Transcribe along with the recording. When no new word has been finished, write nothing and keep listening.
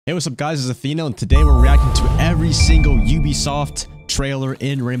Hey, what's up guys, it's Athieno, and today we're reacting to every single Ubisoft trailer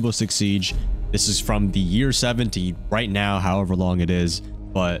in Rainbow Six Siege. This is from the year 70 right now, however long it is,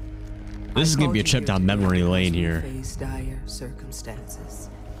 but this is going to be a trip down memory lane here.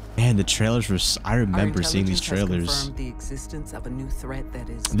 Man, the trailers were... I remember seeing these trailers.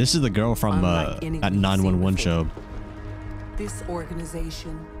 This is the girl from that 911 show. This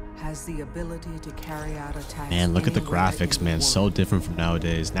organization has the ability to carry out attacks. Man, look at the graphics, man. So different from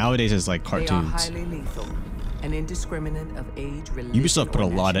nowadays. Nowadays it's like cartoons. They are highly lethal and indiscriminate of age, religion, Ubisoft put a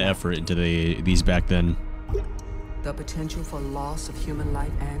lot of effort into these back then. The potential for loss of human life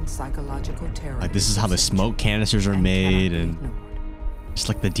and psychological terror. Like, this is how the smoke canisters are made, and just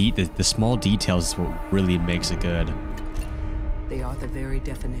like the small details is what really makes it good. They are the very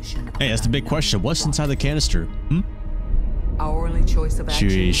definition of... Hey, that's the big question. What's inside the canister? Our only choice of action.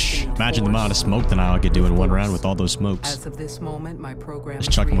 Sheesh. Imagine the amount of smoke that I could do in one round with all those smokes. As of this moment, my program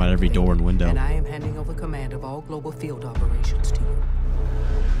just chuck them out every door and window. And I am handing over command of all global field operations to you.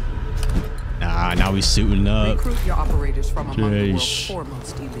 Now he's suiting up. Recruit your operators from among the world's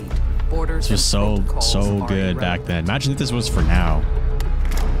foremost elite. Orders this was so good back then. Imagine if this was for now.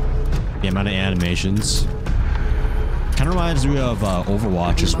 The amount of animations. Kind of reminds me of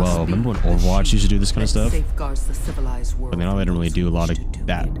Overwatch as well. Remember when Overwatch used to do this kind of stuff? But now they don't really do a lot of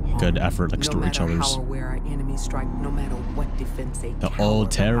that good effort like story trailers. The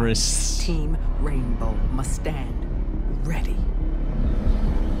old terrorists. Team Rainbow must stand ready.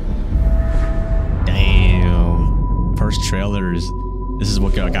 Damn. First trailers. This is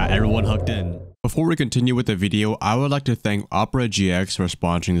what got everyone hooked in. Before we continue with the video, I would like to thank Opera GX for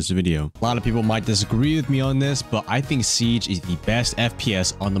sponsoring this video. A lot of people might disagree with me on this, but I think Siege is the best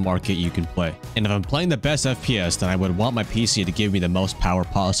FPS on the market you can play. And if I'm playing the best FPS, then I would want my PC to give me the most power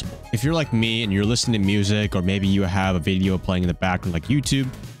possible. If you're like me and you're listening to music, or maybe you have a video playing in the background like YouTube,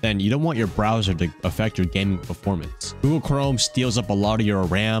 then you don't want your browser to affect your gaming performance. Google Chrome steals up a lot of your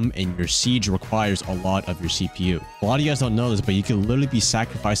RAM, and your Siege requires a lot of your CPU. A lot of you guys don't know this, but you can literally be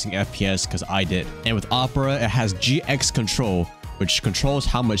sacrificing FPS, because I did. And with Opera, it has GX Control, which controls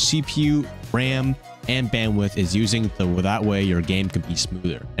how much CPU, RAM, and bandwidth is using, so that way your game can be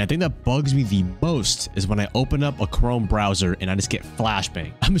smoother. And I think that bugs me the most is when I open up a Chrome browser and I just get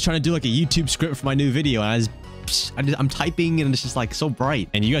flashbang. I'm just trying to do like a YouTube script for my new video, and I'm typing and it's just like so bright.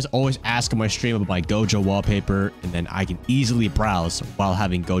 And you guys always ask on my stream about my Gojo wallpaper, and then I can easily browse while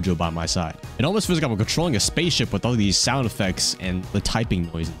having Gojo by my side. It almost feels like I'm controlling a spaceship with all these sound effects and the typing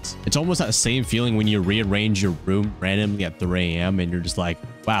noises. It's almost that same feeling when you rearrange your room randomly at 3 AM and you're just like,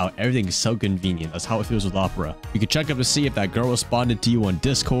 wow, everything's so convenient. That's how it feels with Opera. You can check up to see if that girl responded to you on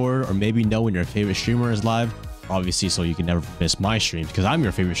Discord, or maybe know when your favorite streamer is live. Obviously, so you can never miss my streams, because I'm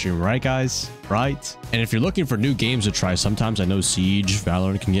your favorite streamer, right guys? Right? And if you're looking for new games to try, sometimes I know Siege,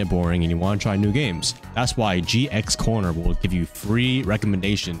 Valorant can get boring and you want to try new games. That's why GX Corner will give you free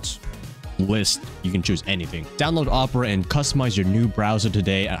recommendations list. You can choose anything. Download Opera and customize your new browser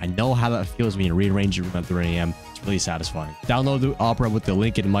today. I know how that feels when you rearrange your room at 3 AM. It's really satisfying. Download the Opera with the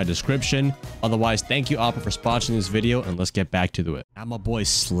link in my description. Otherwise, thank you Opera for sponsoring this video, and let's get back to it. Now my boy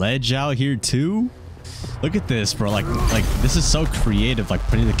Sledge out here too. Look at this, bro. Like this is so creative, like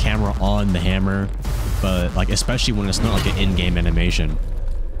putting the camera on the hammer, but like especially when it's not like an in-game animation.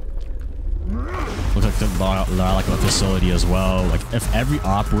 Looks like they're like a facility as well. Like if every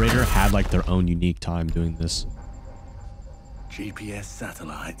operator had like their own unique time doing this. GPS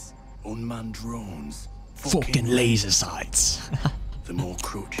satellites, unmanned drones, fucking laser sights. The more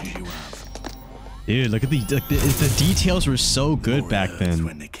crutches you have. Dude, look at the details were so good back then.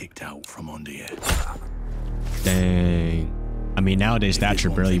 When they kicked out from under you. Dang. I mean, nowadays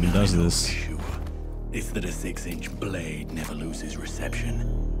Thatcher barely even does this. Sure. It's that a 6-inch blade never loses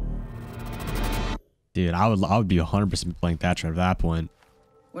reception. Dude, I would be 100% playing Thatcher at that point.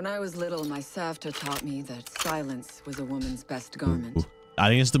 When I was little, my Savta taught me that silence was a woman's best garment. I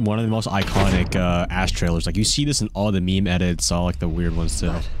think it's one of the most iconic Ash trailers. Like you see this in all the meme edits, all like the weird ones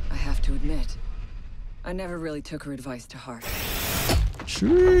too. But I have to admit, I never really took her advice to heart.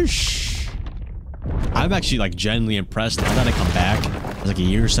 Sheesh. I'm actually like genuinely impressed now that I come back as like a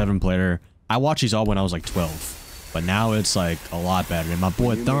year 7 player. I watched these all when I was like 12, but now it's like a lot better. And my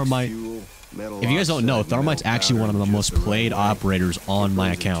boy Thermite, if you guys don't know, Thermite's actually one of the most played operators on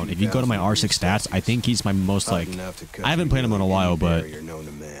my account. If you go to my R6 stats, I think he's my most like, I haven't played him in a while, but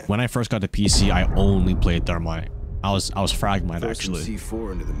when I first got the PC, I only played Thermite. I was Fragmite actually.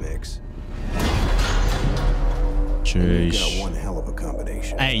 C4 into the mix. Sheesh. Got one hell of a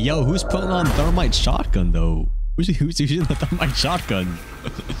combination. Hey, yo, who's putting on Thermite shotgun though? Who's using the Thermite shotgun?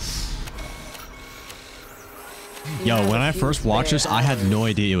 Yo, when I first watched this, I had no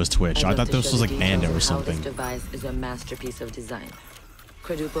idea it was Twitch. I thought this was like Bandit or something. This device is a masterpiece of design.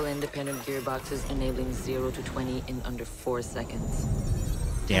 Quadruple independent gearboxes enabling 0 to 20 in under 4 seconds.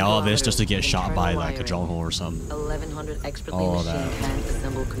 Yeah, all this just to get shot by like a drone hole or something. 1100 expertly machined hand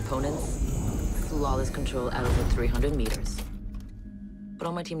assembled components. Flawless control at over 300 meters. What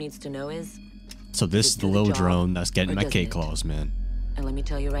all my team needs to know is... So this is the little drone that's getting my cake claws, man. And let me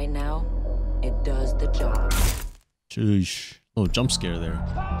tell you right now, it does the job. Sheesh. Little jump scare there.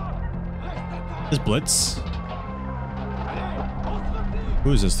 This Blitz.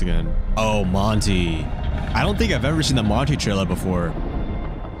 Who is this again? Oh, Monty. I don't think I've ever seen the Monty trailer before.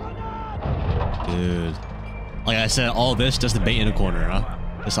 Dude. Like I said, all this just to bait in a corner, huh?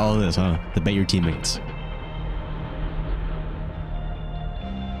 That's all it is, huh? To bait your teammates.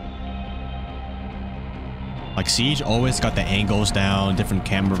 Like Siege always got the angles down, different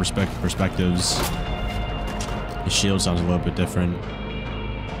camera perspectives. His shield sounds a little bit different.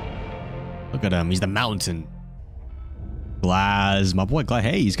 Look at him, he's the mountain. Glaz, my boy Glaz.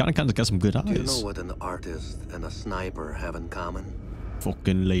 Hey, he's kind of got some good eyes. Do you know what an artist and a sniper have in common?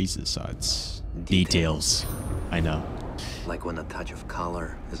 Fucking laser sights. Details. I know. Like when a touch of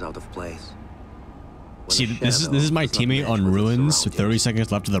color is out of place. See, this is my teammate on Ruins with 30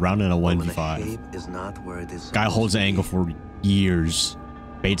 seconds left of the round in a 1v5. Guy holds the angle for years.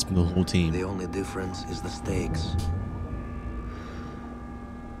 Baits the whole team. The only difference is the stakes.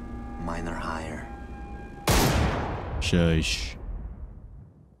 Mine are higher. Shush.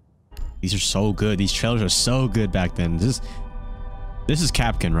 These are so good. These trailers are so good back then. This is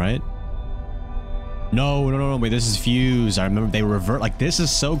Capcom, right? No. Wait, this is Fuse. I remember they revert. Like, this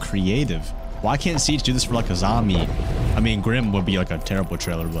is so creative. Why can't Siege do this for like a zombie? I mean, Grim would be like a terrible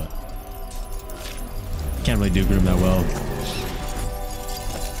trailer, but can't really do Grim that well.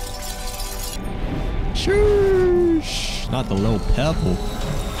 Shush. Not the little pebble.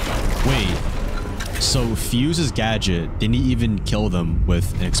 Wait. So Fuse's gadget didn't even kill them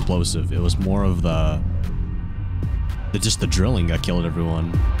with an explosive. It was more of just the drilling that killed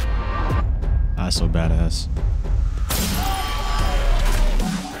everyone. That's so badass.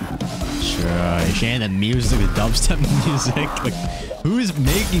 Sure, and the music, the dubstep music. Like, who is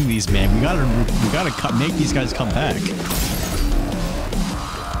making these, man? We gotta make these guys come back.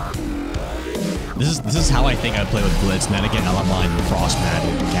 This is how I think I'd play with Blitz, and then again, I don't mind Frost Mad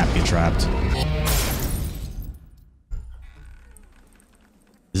and Cap get trapped.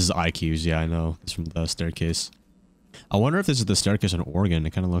 This is IQs, yeah, I know. It's from the staircase. I wonder if this is the staircase in Oregon.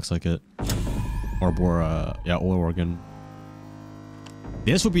 It kind of looks like it. Or yeah, Oregon.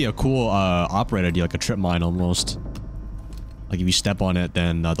 This would be a cool operator idea, like a trip mine almost. Like if you step on it,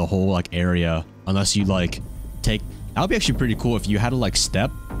 then the whole like area, unless you like take, that would be actually pretty cool if you had to like step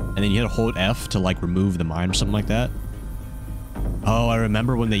and then you had to hold F to like remove the mine or something like that. Oh, I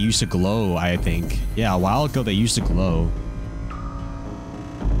remember when they used to glow, I think. Yeah, a while ago they used to glow.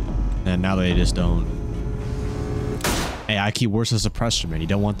 And now they just don't. Hey, I keep worse as a suppressor, man. You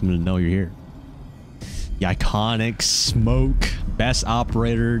don't want them to know you're here. The iconic smoke. Best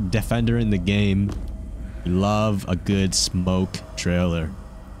operator, defender in the game. We love a good smoke trailer.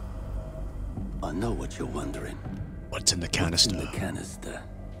 I know what you're wondering. What's in the canister? What's in the canister?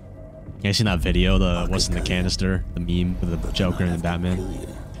 You guys seen that video, the what's in the canister? The meme with the Joker and the Batman?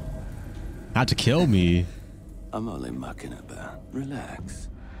 Not to kill me. I'm only mucking about. Relax.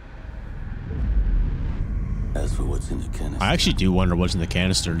 As for what's in the canister, I actually do wonder what's in the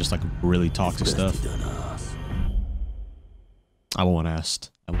canister, just like really toxic stuff. I won't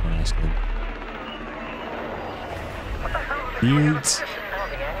ask. I won't ask him. Mute.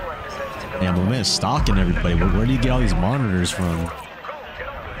 Yeah, my man's stalking everybody. Where do you get all these monitors from?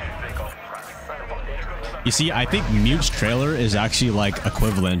 You see, I think Mute's trailer is actually like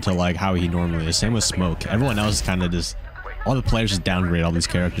equivalent to like how he normally is. Same with Smoke. Everyone else is kind of just, all the players just downgrade all these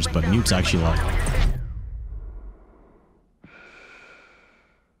characters, but Mute's actually like,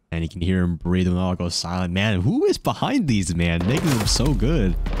 and you can hear him breathe and all go silent. Man, who is behind these, man? Making them so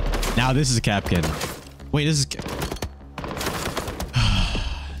good. Now this is Capcom. Wait, this is...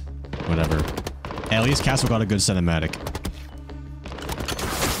 Whatever. Hey, at least Castle got a good cinematic.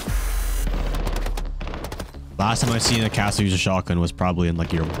 Last time I seen a Castle use a shotgun was probably in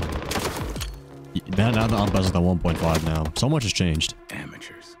like year 1. Now the Umpus is the 1.5 now. So much has changed.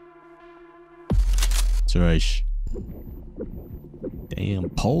 Amateurs. Suresh. Damn,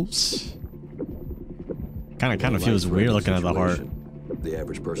 pulse. Kind of feels weird looking at the heart. The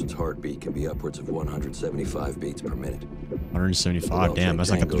average person's heartbeat can be upwards of 175 beats per minute. 175, damn, that's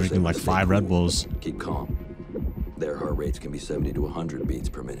like I'm drinking like 5 Red Bulls. Keep calm. Their heart rates can be 70 to 100 beats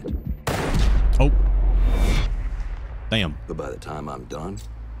per minute. Oh. Damn. But by the time I'm done,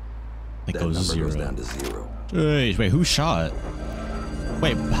 It that goes number zero. goes down to 0. Wait, who shot?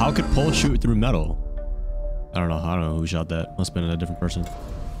 Wait, how could Pole shoot through metal? I don't know who shot that. Must have been a different person.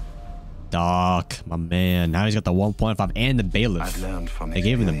 Doc, my man. Now he's got the 1.5 and the bailiff. I've learned from They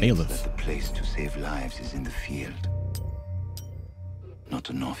gave him the experience bailiff. that the place to save lives is in the field, not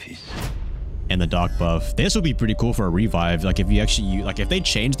an office. And the doc buff. This would be pretty cool for a revive. Like if you actually like if they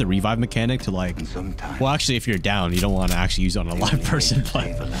change the revive mechanic to like, And sometimes, well, actually, if you're down, you don't want to actually use it on a the live only way person. to But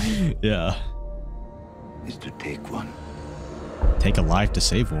save a life yeah, is to take one. take a life to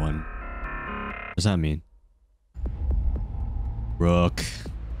save one. What does that mean? Rook.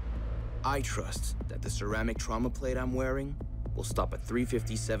 I trust that the ceramic trauma plate I'm wearing will stop a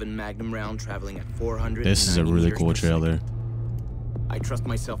 .357 Magnum round traveling at 400. This is a really cool trailer. I trust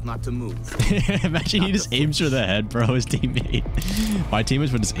myself not to move. Imagine he just aims for the head, bro. His teammate. My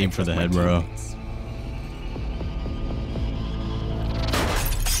teammates would just aim for the head, bro.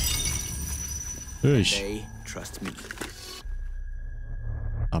 Oosh. They trust me.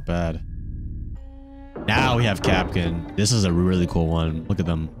 Not bad. Now we have Capkin. This is a really cool one. Look at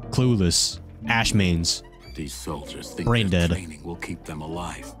them. Clueless. Ash mains. These soldiers think Brain their dead. training will keep them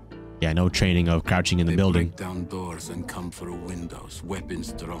alive. Yeah, no training of crouching in the They building. break down doors and come through windows,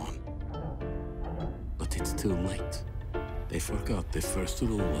 weapons drawn. But it's too late. They forgot the first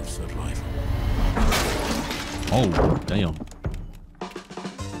rule of survival. Oh, damn.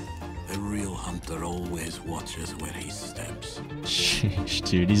 A real hunter always watches where he steps. Sheesh,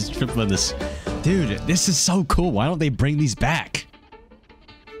 dude, he's tripling this. Dude, this is so cool. Why don't they bring these back?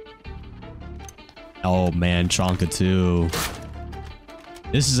 Oh man, Chonka too.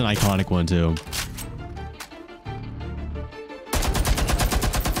 This is an iconic one too.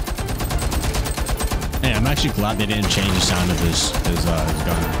 Hey, I'm actually glad they didn't change the sound of his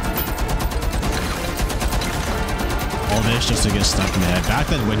gun. All this just to get stuck in the head. Back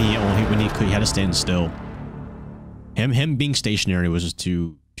then, when he had to stand still. Him being stationary was just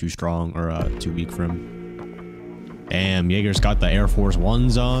too strong or too weak for him. Damn, Jaeger's got the Air Force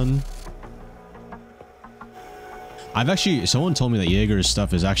Ones on. I've actually, someone told me that Jaeger's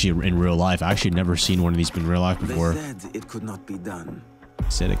stuff is actually in real life. I actually never seen one of these in real life before. They said it could not be done.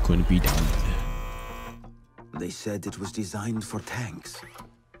 Said it couldn't be done. They said it was designed for tanks.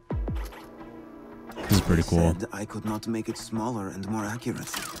 This is pretty cool. Said I could not make it smaller and more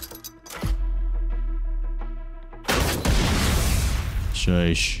accurate.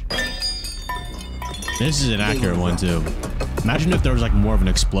 Shush. This is an accurate one too. Imagine if there was like more of an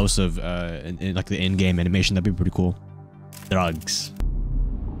explosive in like the in-game animation. That'd be pretty cool. Drugs.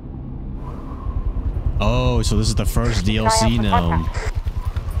 Oh, so this is the first DLC now.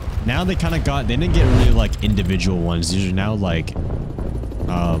 Now they kind of got, they didn't get really like individual ones. These are now like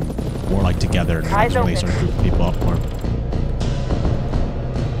more like together. And they start putting people up more.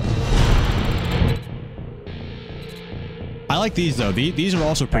 I like these though. These are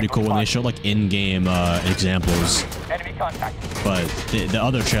also pretty cool when they show like in-game examples. Enemy contact. But the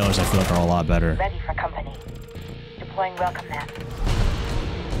other trailers I feel like are a lot better. Ready for company. Deploying welcome mat.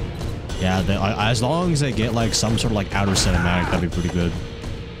 Yeah, as long as they get like some sort of like outer cinematic, that'd be pretty good.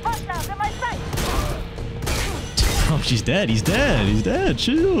 Hostiles in my sight. Oh, she's dead. He's dead. He's dead.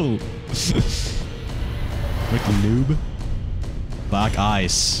 Chill. Wicked noob. Black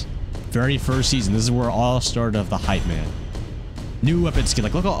Ice. Very first season. This is where all started of the hype, man. New weapon skin.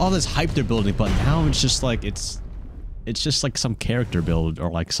 Like, look at all this hype they're building, but now it's just like it's just like some character build or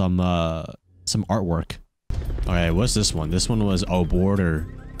like some artwork. Okay, what's this one? This one was Border,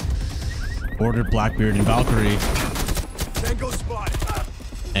 Blackbeard, and Valkyrie.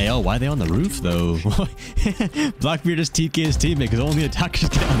 Hey, oh, why are they on the roof though? Blackbeard is TK his teammate because only attackers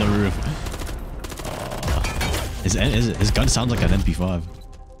get on the roof. His gun sounds like an MP5.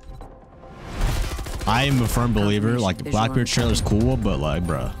 I am a firm believer, like, Blackbeard trailer is cool, but like,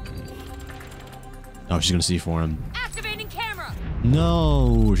 bruh. Oh, she's gonna C4 him. Activating camera.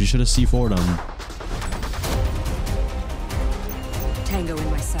 No, she should have C4'd him. Tango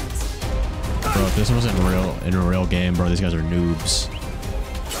in my sights. Bro, if this wasn't in a real game, bro, these guys are noobs.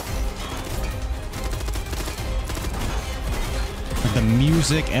 Like the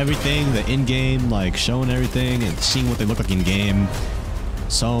music, everything, the in-game, like showing everything and seeing what they look like in-game.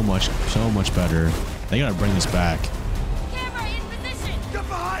 So much better. They gotta bring this back. Camera in position. Get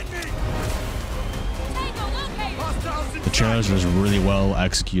behind me. Tango located. The trailers was really well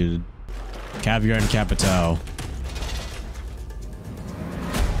executed. Caviar and Capital.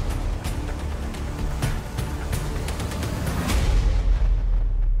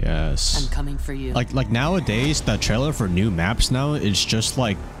 Yes. I'm coming for you. Like nowadays, the trailer for new maps now is just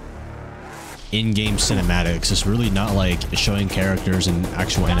like in-game cinematics. It's really not like showing characters and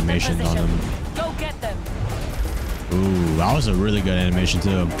actual animation on them. Go get them. Ooh, that was a really good animation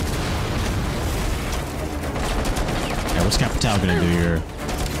too. Yeah, what's Khamphilavong gonna do here?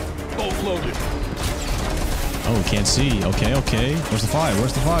 Bolt loaded. Oh, can't see. Okay, okay. Where's the fire?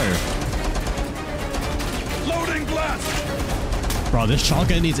 Where's the fire? Loading blast. Bro, this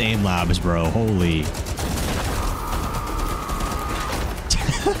shotgun needs aim labs, bro. Holy.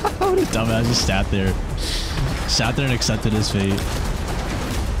 What a dumbass just sat there. Sat there and accepted his fate.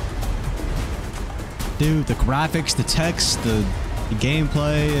 Dude, the graphics, the text, the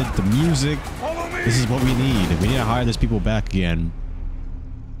gameplay, the music. This is what we need. We need to hire these people back again.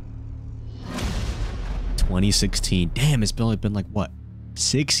 2016. Damn, it's only been like, what,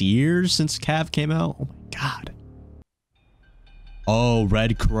 6 years since Cav came out? Oh my god. Oh,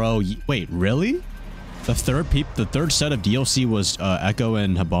 Red Crow. Wait, really? The third set of DLC was Echo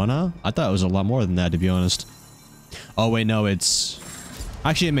and Habana? I thought it was a lot more than that, to be honest. Oh, wait, no, it's...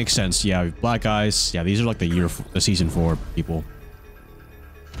 Actually, it makes sense. Yeah, Black Eyes. Yeah, these are like the season 4 people.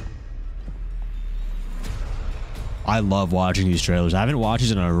 I love watching these trailers. I haven't watched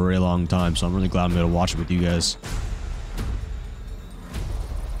these in a really long time, so I'm really glad I'm able to watch it with you guys.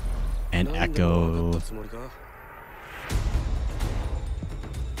 And Echo.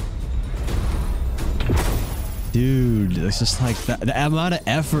 Dude, it's just like the amount of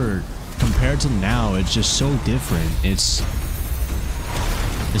effort compared to now, it's just so different. This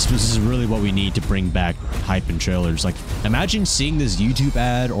is really what we need to bring back hype in trailers. Like, imagine seeing this YouTube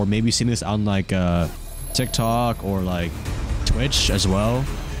ad, or maybe seeing this on like TikTok or like Twitch as well.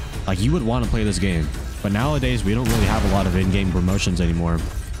 Like, you would want to play this game, but nowadays we don't really have a lot of in-game promotions anymore.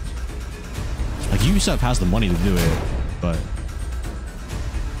 Like, Ubisoft has the money to do it, but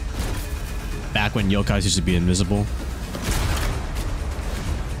back when yokais used to be invisible.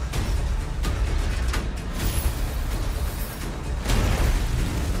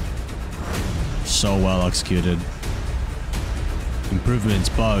 So well executed. Improvements,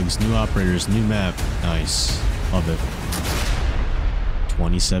 bugs, new operators, new map. Nice. Love it.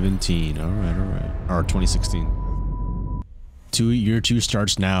 2017. Alright. Or 2016. Year 2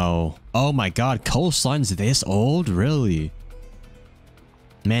 starts now. Oh my god, Coastline's this old? Really?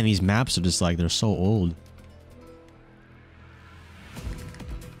 Man, these maps are just like, they're so old.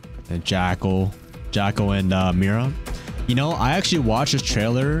 And Jackal and Mira. You know, I actually watched this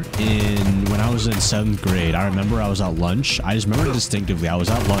trailer when I was in 7th grade. I remember I was at lunch. I just remember distinctively. I was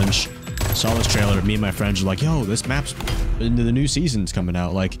at lunch, saw this trailer. Me and my friends were like, yo, this map's into the new season's coming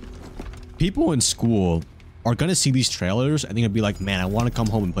out. Like, people in school are gonna see these trailers and they're gonna be like, man, I want to come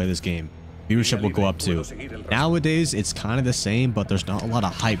home and play this game. Viewership will go up too. Nowadays, it's kind of the same, but there's not a lot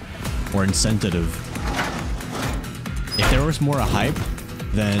of hype or incentive. If there was more hype,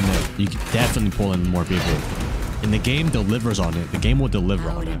 then you could definitely pull in more people. And the game delivers on it. The game will deliver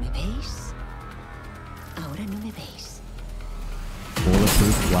on it.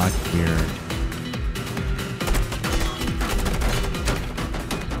 Bulletproof black mirror.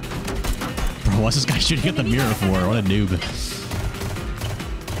 Bro, what's this guy shooting at the mirror for? What a noob.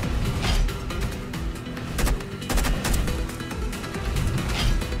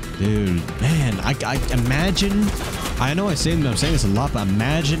 Dude, man, I imagine... I know I'm saying this a lot, but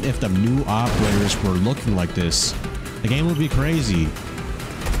imagine if the new operators were looking like this. The game would be crazy.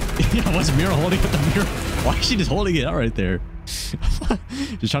 Yeah, what's Mira holding up the mirror? Why is she just holding it out right there?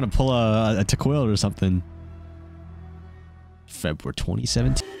 Just trying to pull a Tequil or something. February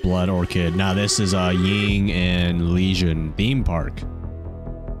 2017. Blood Orchid. Now this is Ying and Legion theme park.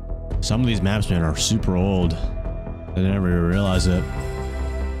 Some of these maps, man, are super old. I never even realize it.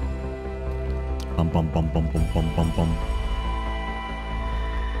 Bum bum bum bum bum bum bum bum.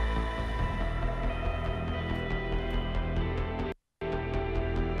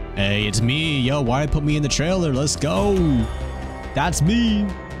 Hey, it's me. Yo, why put me in the trailer? Let's go. That's me.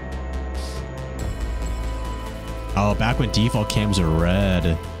 Oh, back when default cams are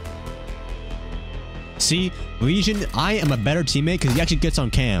red. See, Legion, I am a better teammate because he actually gets on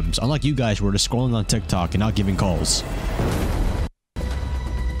cams. Unlike you guys who are just scrolling on TikTok and not giving calls.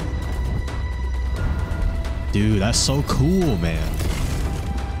 Dude, that's so cool, man.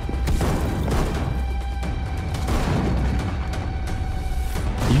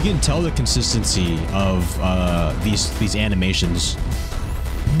 You can tell the consistency of these animations.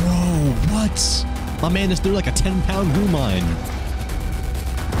 Bro, what? My man just threw like a 10-pound glue mine.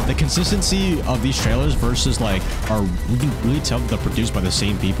 The consistency of these trailers versus like you can really tell they're produced by the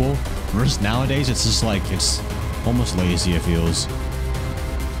same people. Versus nowadays, it's just like, it's almost lazy, it feels.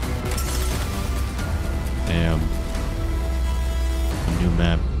 Damn. New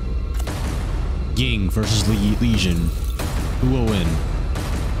map. Ying versus Legion. Who will win?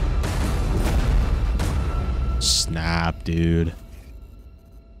 Snap, dude.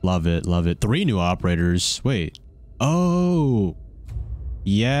 Love it, love it. 3 new operators. Wait. Oh.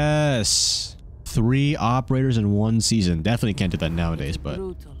 Yes. 3 operators in 1 season. Definitely can't do that nowadays, but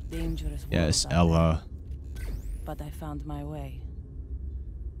Brutal, dangerous yes, world out Ella. there. But I found my way.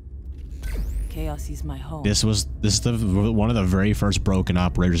 Chaos is my home. This is one of the very first broken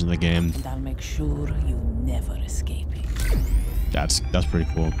operators in the game. And I'll make sure you never escape it. That's pretty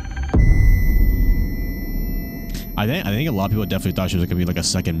cool. I think a lot of people definitely thought she was gonna be like a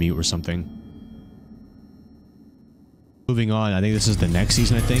second mute or something. Moving on, I think this is the next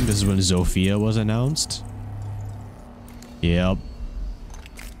season. I think this is when Zofia was announced. Yep.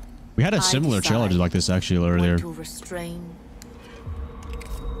 We had a similar trailer to like this actually earlier. To restrain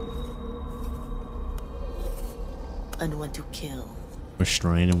and when to kill.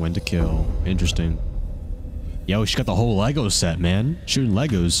 Restrain and when to kill. Interesting. Yo, she got the whole Lego set, man. Shooting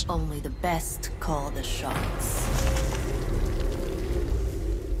Legos. Only the best call the shots.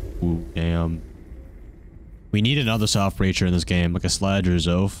 Ooh, damn. We need another soft breacher in this game, like a Sledge or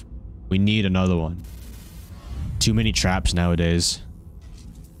Zof. We need another one. Too many traps nowadays.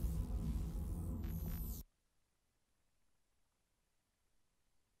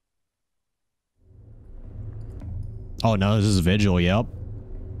 Oh no, this is Vigil, yep.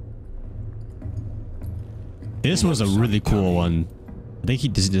 This was a really cool one. I think he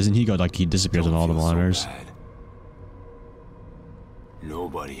doesn't he go like he disappears on all the monitors.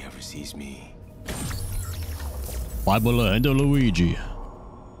 Nobody ever sees me. Bible and Luigi.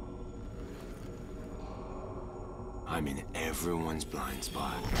 I'm in everyone's blind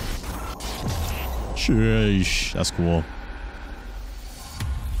spot. Sheesh, that's cool.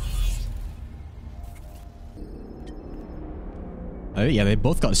 Yeah, they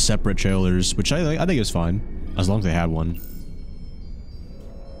both got separate trailers, which I think is fine, as long as they had one.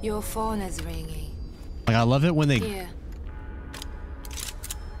 Your phone is ringing. Like, I love it when they... Here.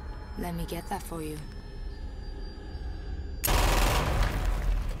 Let me get that for you.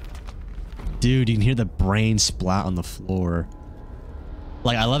 Dude, you can hear the brain splat on the floor.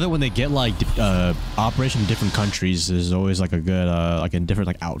 Like, I love it when they get, like, operation in different countries. There's always, like, a good, like, in different,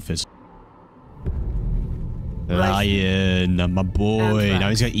 like, outfits. Lion, my boy. Now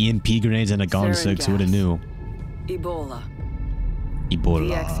he's got EMP grenades and a gun 6. Who would have knew? Ebola. Ebola.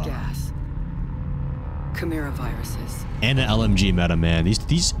 VX gas. Chimera viruses. And an LMG meta, man.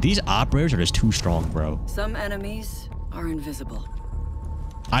 These operators are just too strong, bro. Some enemies are invisible.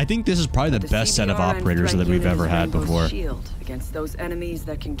 I think this is probably the best set of operators that we've ever had before. Shield against those enemies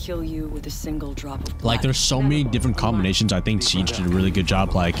that can kill you with a single drop of blood. Like, there's so many different combinations. I think Siege did a really good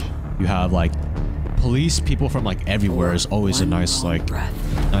job. Like, you have like police people from like everywhere is always a nice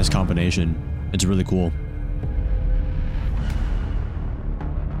nice combination. It's really cool.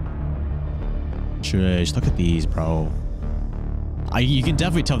 Jeez, look at these, bro. You can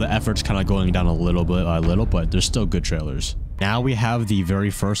definitely tell the effort's kind of going down a little bit by little, but there's still good trailers. Now we have the very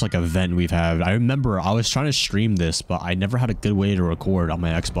first like event we've had. I remember I was trying to stream this, but I never had a good way to record on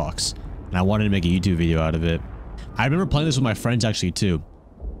my Xbox, and I wanted to make a YouTube video out of it. I remember playing this with my friends actually too.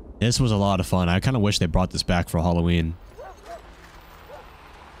 This was a lot of fun. I kind of wish they brought this back for Halloween.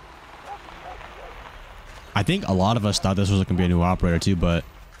 I think a lot of us thought this was going to be a new operator too, but...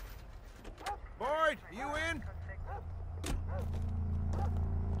 Boyd, you in?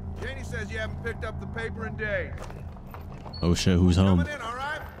 Janie says you haven't picked up the paper in days. Oh shit, who's home? In, all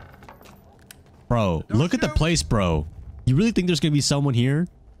right? Bro, look at the place, bro. You really think there's going to be someone here?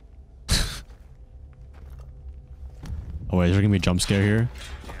 Oh wait, is there going to be a jump scare here?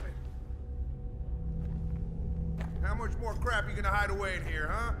 How much more crap you gonna hide away in here,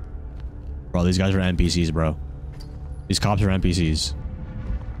 huh? Bro, these guys are NPCs, bro. These cops are NPCs.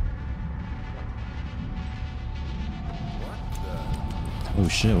 Oh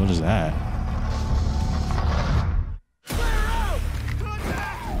shit, what is that?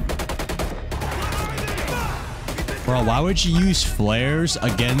 Bro, why would you use flares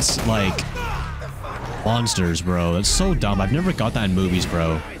against, like, monsters, bro? That's so dumb. I've never got that in movies,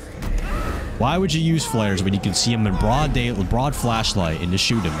 bro. Why would you use flares when you can see them in broad day, broad flashlight, and just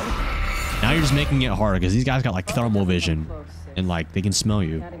shoot them? Now you're just making it hard because these guys got like thermal vision, and like they can smell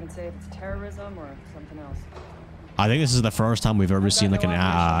you. Can't even say if it's terrorism or something else. I think this is the first time we've ever seen like an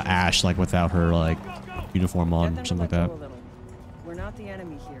Ash like without her like uniform on or something like that. We're not the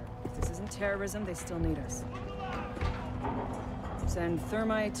enemy here. If this isn't terrorism, they still need us. Send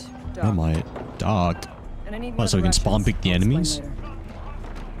thermite, dog. Thermite, dog. Oh, so we can spawn pick the enemies?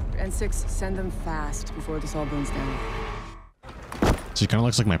 N6, send them fast before this all burns down. She kind of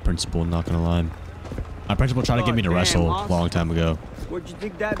looks like my principal, not gonna lie. My principal tried to get me to wrestle a long time ago. Where'd you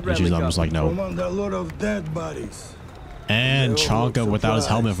think that I was like, no. Among a lot of dead bodies. And Chonka without his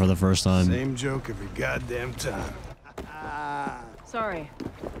helmet for the first time. Same joke every goddamn time. Sorry.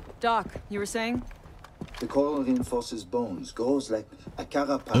 Doc, you were saying? The coral reinforces bones, grows like a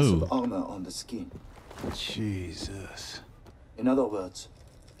carapace of armor on the skin. Jesus. In other words,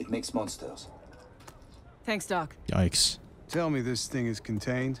 it makes monsters. Thanks, Doc. Yikes. Tell me this thing is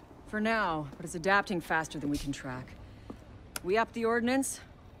contained? For now, but it's adapting faster than we can track. We upped the ordnance,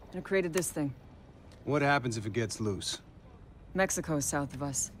 and it created this thing. What happens if it gets loose? Mexico is south of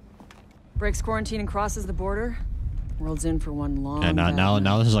us. Breaks quarantine and crosses the border. World's in for one long. And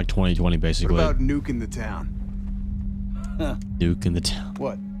now this is like 2020 basically. What about nuking the town? Nuking the town.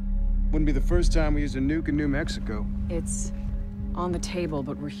 What? Wouldn't be the first time we used a nuke in New Mexico. It's on the table,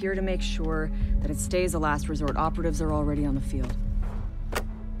 but we're here to make sure that it stays a last resort. Operatives are already on the field.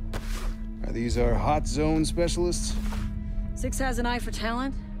 Are these our hot zone specialists? Six has an eye for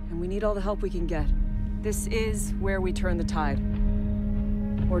talent, and we need all the help we can get. This is where we turn the tide.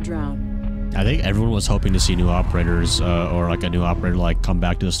 Or drown. I think everyone was hoping to see new operators, or like a new operator like come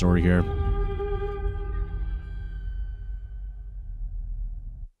back to the story here.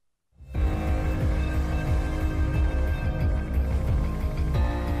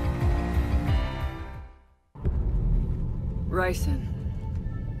 Ryson.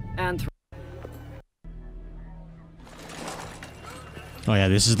 And oh yeah,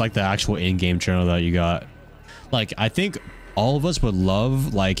 this is like the actual in-game channel that you got. Like, I think all of us would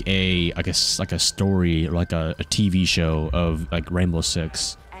love like a story, or like a TV show of like Rainbow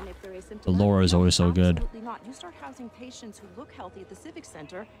Six. And if there isn't, The lore is always so good. absolutely not. You start housing patients who look healthy at the Civic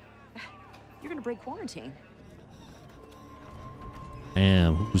Center, you're gonna break quarantine.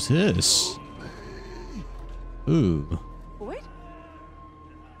 Damn, who's this? Ooh. What?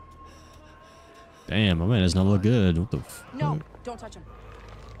 Damn, my man does not look good. What the f? No, don't touch him.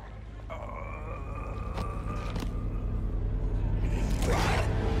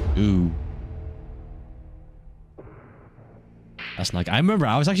 Ooh. That's not. I remember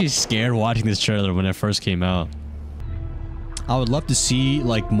I was actually scared watching this trailer when it first came out. I would love to see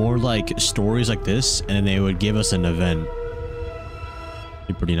like more like stories like this, and then they would give us an event.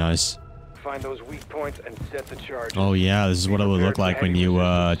 Be pretty nice. Find those weak points and set the charge. Oh yeah, this is what it would look like when you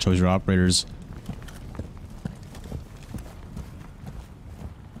chose your operators.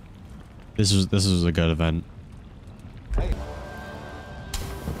 This was a good event.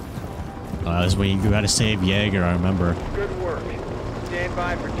 This is when you had to save Jaeger, I remember. Good work. Stand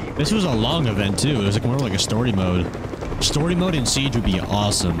by for deep. This was a long event too. It was like more like a story mode. Story mode in Siege would be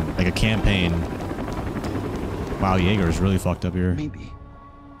awesome, like a campaign. Wow, Jaeger is really fucked up here. Maybe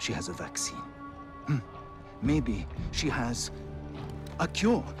she has a vaccine. Maybe she has a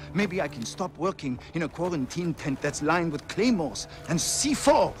cure. Maybe I can stop working in a quarantine tent that's lined with claymores and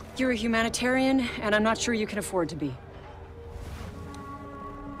C4. you're a humanitarian, and I'm not sure you can afford to be.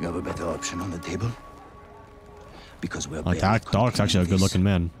 You have a better option on the table? Because we're Doc's actually a good-looking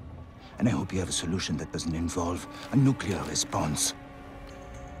man. And I hope you have a solution that doesn't involve a nuclear response.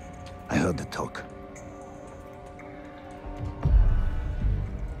 I heard the talk.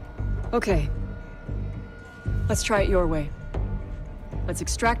 Okay. Let's try it your way. Let's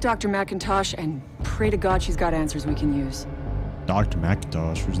extract Dr. McIntosh and pray to God she's got answers we can use. Dr.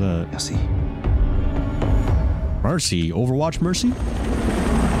 McIntosh, who's that? Merci. Mercy. Overwatch Mercy?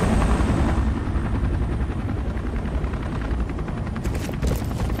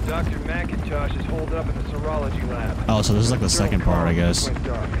 Dr. McIntosh is holed up in the serology lab. Oh, so this is like the second part, I guess. Reach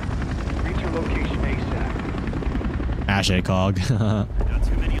your location ASAP. Ash ACOG.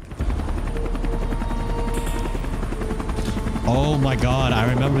 Oh my god, I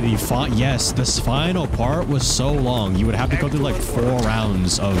remember the yes, this final part was so long. You would have to go through like 4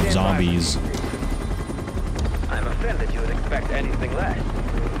 rounds of zombies. I'm offended you would expect anything less.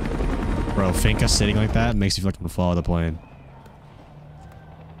 Bro, Finka sitting like that makes you feel like I'm gonna fall out of the plane.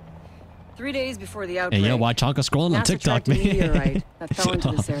 3 days before the outbreak. Hey, yo, why Chonka scrolling on NASA TikTok, tracked a man? meteorite that fell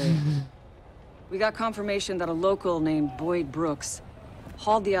into this area. We got confirmation that a local named Boyd Brooks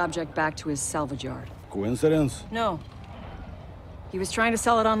hauled the object back to his salvage yard. Coincidence? No. He was trying to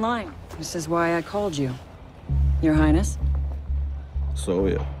sell it online. This is why I called you. Your Highness? So,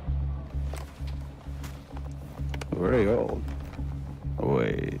 yeah. Very old.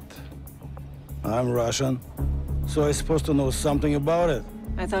 Wait. I'm Russian, so I'm supposed to know something about it.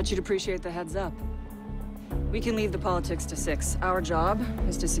 I thought you'd appreciate the heads up. We can leave the politics to 6. Our job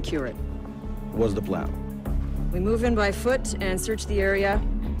is to secure it. What's the plan? We move in by foot and search the area,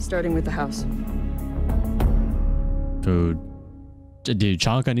 starting with the house. Dude,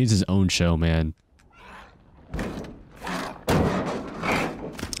 Chonka needs his own show, man.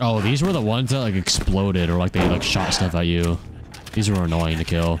 Oh, these were the ones that like exploded or like they like shot stuff at you. These were annoying to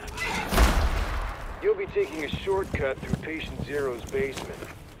kill. You'll be taking a shortcut through Patient Zero's basement.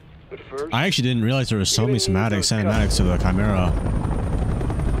 But first, I actually didn't realize there was so many cinematics to the Chimera.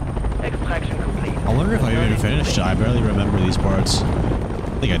 Extraction complete. I wonder if I even finished it. I barely remember these parts.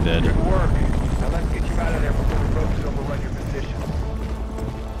 I think I did. Good work. Now let's get you out of there before the roaches overrun your position.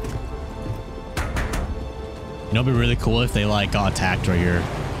 You know, it'd be really cool if they like got attacked right here.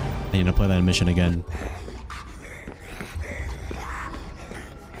 I need to play that mission again.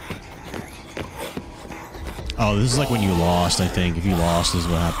 Oh, this is like when you lost, I think. If you lost, this is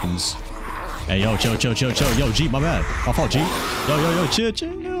what happens. Hey, yo, chill. Yo, G, my bad. My fault, G. Yo,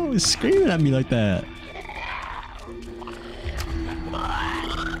 chill. Yo, he's screaming at me like that.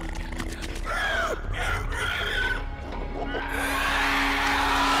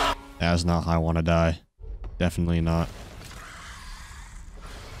 That's not how I want to die. Definitely not.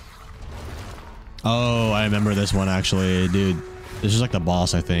 Oh, I remember this one actually, dude. This is like the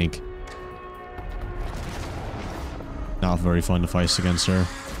boss, I think. Not very fun to fight against her.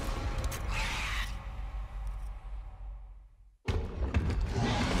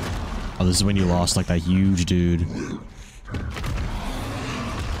 Oh, this is when you lost like that huge dude. Kind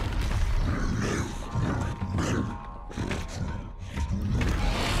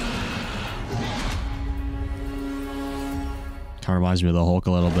of reminds me of the Hulk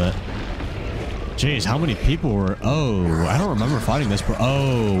a little bit. Jeez, how many people were... Oh, I don't remember fighting this...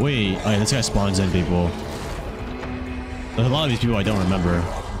 Oh, wait. Oh, yeah, this guy spawns in people. There's a lot of these people I don't remember.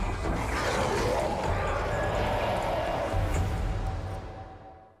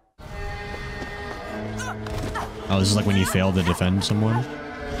 Oh, this is like when you fail to defend someone.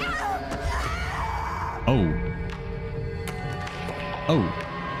 Oh.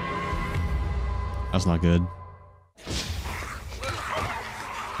 That's not good.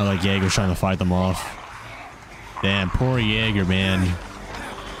 I like Jaeger's trying to fight them off. Damn, poor Jaeger, man.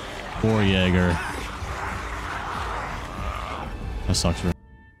 Poor Jaeger. That sucks for him.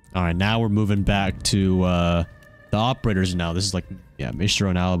 Alright, now we're moving back to the operators now. This is like, yeah, Mr.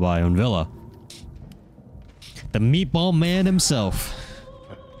 and Alibi on Villa. The meatball man himself.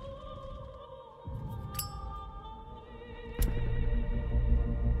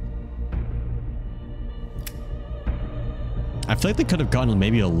 I feel like they could have gotten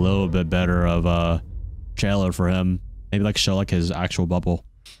maybe a little bit better of a trailer for him. Maybe like show like his actual bubble.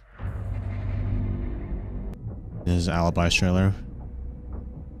 This is Alibi's trailer.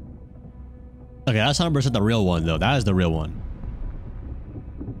 Okay, that's 100% the real one though. That is the real one.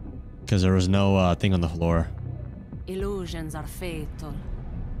 Because there was no thing on the floor. Illusions are fatal.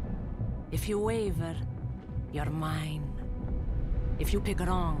 If you waver, you're mine. If you pick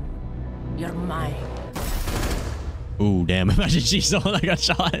wrong, you're mine. Ooh, damn. Imagine she's the one that got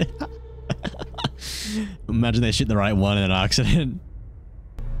shot. Imagine they shoot the right one in an accident.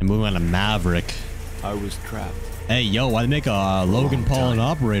 And moving on to Maverick. I was trapped. Hey, yo, why they make a Logan Paul an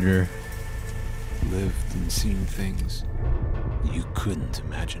operator? Lived and seen things you couldn't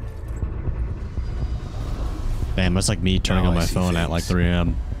imagine. Damn, that's like me turning on my phone at like 3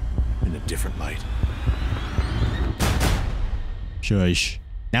 a.m. in a different light. Shush.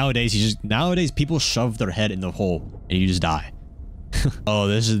 Nowadays, people shove their head in the hole and you just die. Oh,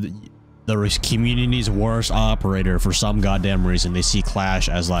 this is the community's worst operator for some goddamn reason. They see Clash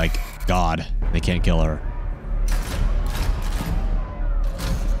as like God. They can't kill her.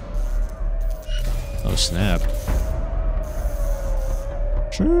 Oh snap.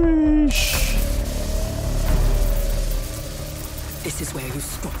 Sheesh. This is where you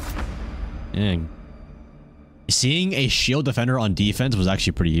stop. Dang. Seeing a shield defender on defense was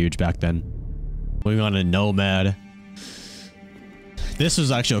actually pretty huge back then. Moving on to Nomad. This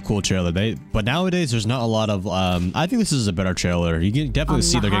was actually a cool trailer. But nowadays there's not a lot of I think this is a better trailer. You can definitely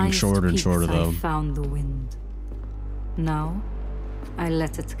see they're getting shorter and shorter though. I found the wind. Now I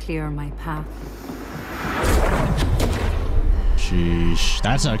let it clear my path. Sheesh.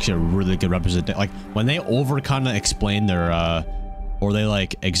 That's actually a really good representation. Like when they over kind of explain their or they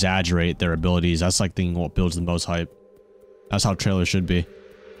like exaggerate their abilities, that's like what builds the most hype. That's how trailers should be.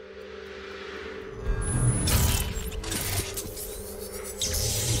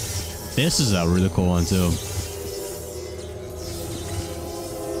 This is a really cool one too.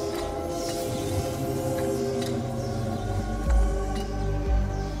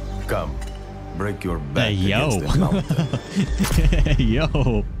 Come, break your back. Hey, yo. Hey,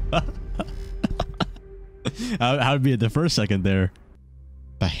 yo. How would be at the first second there?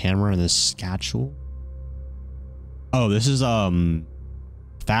 The hammer and the scatchel. Oh, this is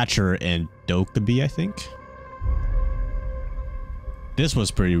Thatcher and Dokkaby, I think. This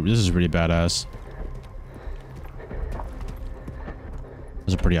is pretty badass. This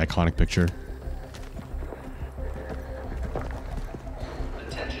is a pretty iconic picture.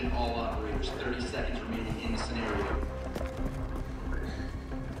 Attention all operators, 30 seconds remaining in the scenario.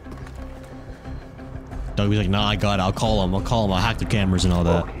 Doug was like, nah, I got it. I'll call him. I'll hack the cameras and all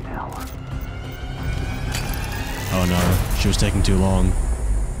that. Oh no, she was taking too long.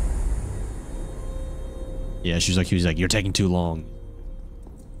 Yeah, he was like, you're taking too long.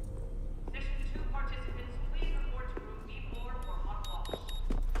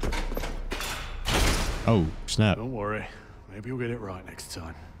 Oh, snap. Don't worry. Maybe we'll get it right next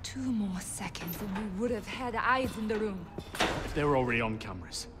time. 2 more seconds and we would have had eyes in the room. If they were already on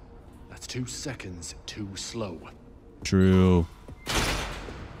cameras, that's 2 seconds too slow. True.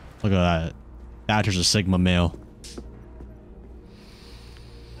 Look at that. Thatcher's a Sigma male.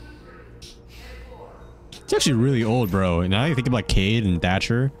 It's actually really old, bro. Now you think about Cade and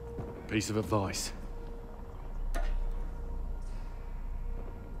Thatcher. Piece of advice.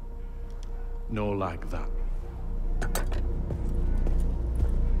 No like that.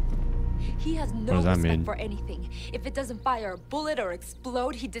 He has no What does that respect mean? for anything. If it doesn't fire a bullet or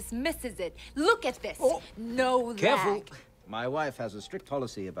explode, he dismisses it. Look at this. No Careful. lag. My wife has a strict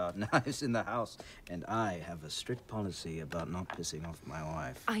policy about knives in the house, and I have a strict policy about not pissing off my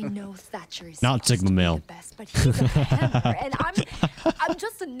wife. I know Thatcher is Not Sigma male. the best, but he's a hammer, and I'm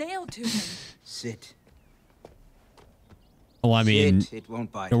just a nail to him. Sit. Oh, I mean, It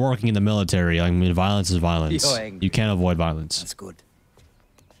won't bite. you're working in the military. I mean, violence is violence. You're angry. You can't avoid violence. That's good.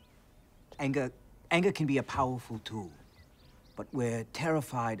 Anger can be a powerful tool, but we're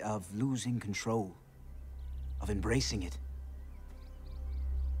terrified of losing control, of embracing it.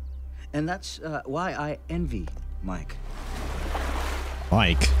 And that's why I envy Mike.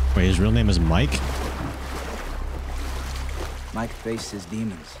 Mike? Wait, his real name is Mike? Mike faced his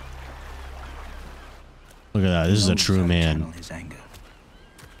demons. Look at that. This is a Knows true how to man. channel his anger.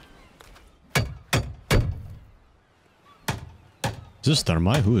 Is this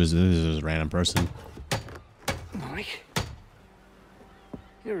Thermite? Who is this? This is a random person. Mike,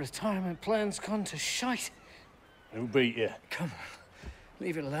 your retirement plan's gone to shite. Who beat you? Come on,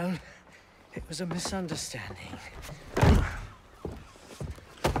 leave it alone. It was a misunderstanding.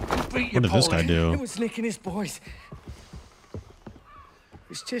 What did this guy do? It was Nick and his boys. It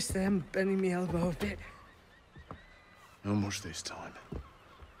was just them bending me elbow a bit. How much this time?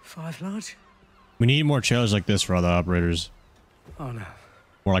 5 large? We need more trailers like this for other operators. Oh no.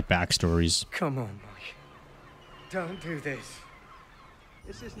 More like backstories. Come on, Mike. Don't do this.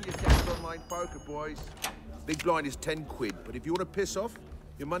 This isn't your dad's online poker, boys. Big blind is 10 quid, but if you want to piss off,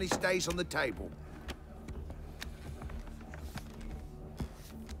 your money stays on the table.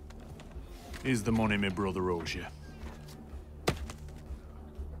 Here's the money my brother owes you.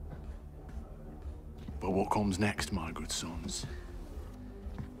 But what comes next, my good sons,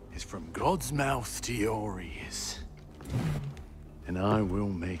 is from God's mouth to your ears. And I will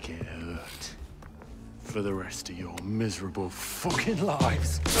make it hurt for the rest of your miserable fucking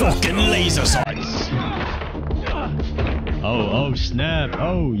lives. Fucking laser sights! Oh, snap.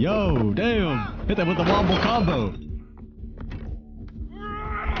 Oh, yo, damn. Hit that with the wombo combo.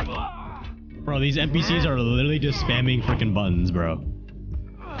 Bro, these NPCs are literally just spamming freaking buttons, bro.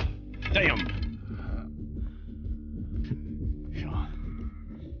 Damn.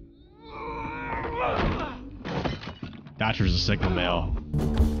 Thatcher's a Sigma male.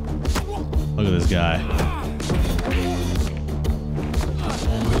 Look at this guy.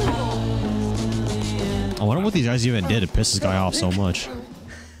 I wonder what these guys even did to piss this guy off so much.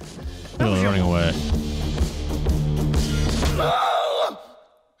 Look at him running away.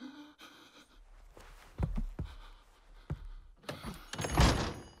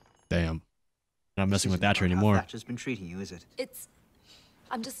 Damn. Not messing with Thatcher anymore. Thatcher's been treating you, is it?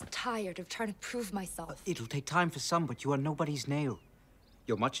 I'm just tired of trying to prove myself. It'll take time for some, but you are nobody's nail.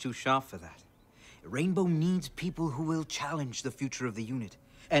 You're much too sharp for that. Rainbow needs people who will challenge the future of the unit.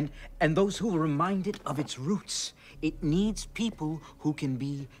 And those who will remind it of its roots. It needs people who can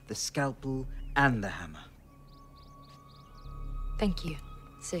be the scalpel and the hammer. Thank you,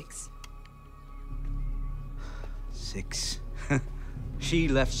 6. 6. She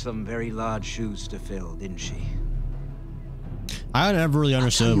left some very large shoes to fill, didn't she? I never really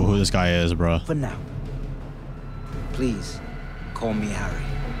understood who this guy is, bro. For now, please call me Harry.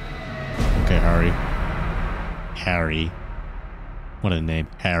 Okay, Harry. Harry. What a name.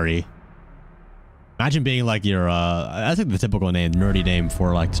 Harry. Imagine being like your, I think the typical name, nerdy name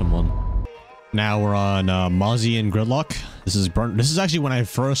for like someone. Now we're on Mozzie and Gridlock. This is actually when I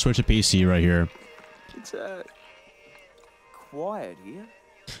first switched to PC right here. It's a quiet here.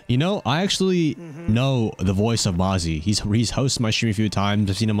 You know, I actually know the voice of Mozzie. He's hosted my stream a few times.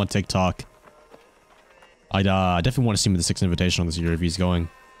 I've seen him on TikTok. I definitely want to see him at the 6th Invitational this year if he's going.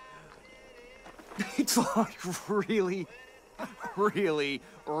 It's like really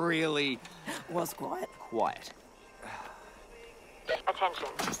was quiet. Attention.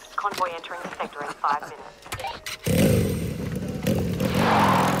 Convoy entering the sector in 5 minutes.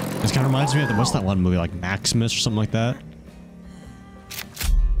 This kind of reminds me of what's that one movie, like Maximus or something like that?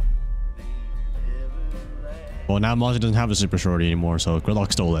 Well, now Mozzie doesn't have the super shorty anymore, so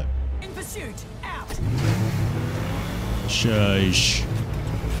Gridlock stole it. In pursuit. Out. Shush.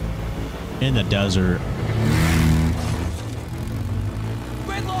 In the desert.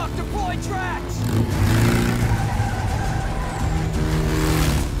 Gridlock, deploy tracks.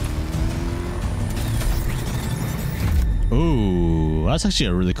 Ooh, that's actually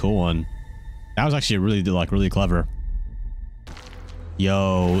a really cool one. That was actually really clever.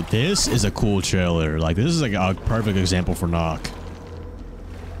 Yo, this is a cool trailer. Like, this is like a perfect example for knock.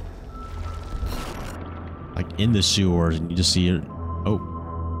 Like in the sewers, and you just see it.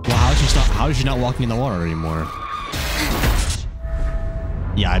 Oh, well, how is she not walking in the water anymore?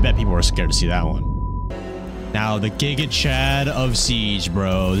 Yeah, I bet people are scared to see that one. Now, the Giga Chad of Siege,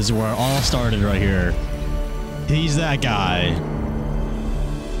 bro. This is where it all started right here. He's that guy.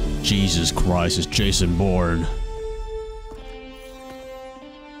 Jesus Christ, it's Jason Bourne.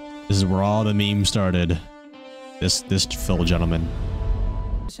 This is where all the memes started. This fellow gentleman.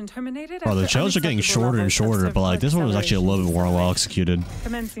 Oh, the trailers are getting shorter and shorter, but like this one was actually a little bit more well executed.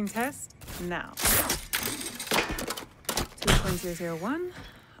 Commencing test now. 2.001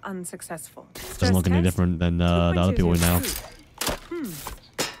 unsuccessful. Doesn't look any different than the other people we know.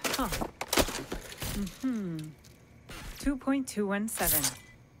 2.217.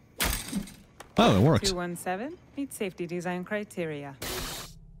 Oh, it works. 217 meets safety design criteria.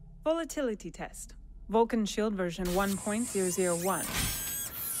 Volatility test. Vulcan Shield version 1.001.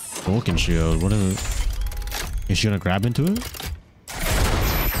 Vulcan Shield? What is it? Is she gonna grab into it?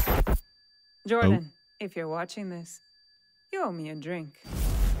 Jordan, if you're watching this, you owe me a drink.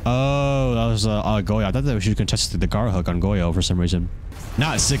 Oh, that was Goyo. I thought that she contested the guard hook on Goyo for some reason.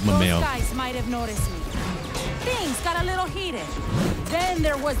 Not Sigma Male. Those guys might have noticed me. Things got a little heated. Then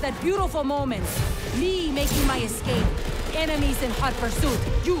there was that beautiful moment. Me making my escape. Enemies in hot pursuit.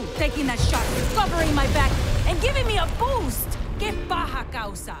 You taking that shot, covering my back, and giving me a boost. Que paja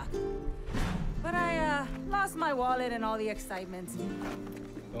causa. But I lost my wallet and all the excitement.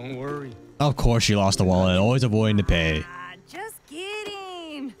 Don't worry. Of course she lost the wallet. Always avoiding to pay. Just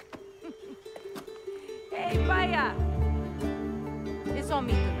kidding. Hey, Paya. It's on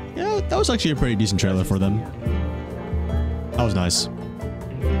me tonight. Yeah, that was actually a pretty decent trailer for them. That was nice.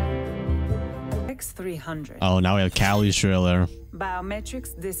 X300. Oh, now we have Callie's trailer.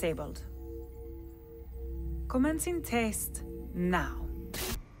 Biometrics disabled. Commencing test now.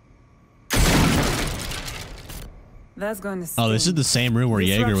 That's going to Oh, this is the same room where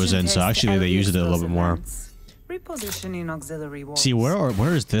Jaeger was in, so actually they used it a little bit more. Repositioning auxiliary walls. See,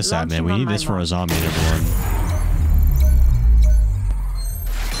 where is this at, man? We need this for a zombie and everyone.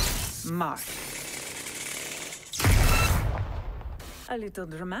 Mark. A little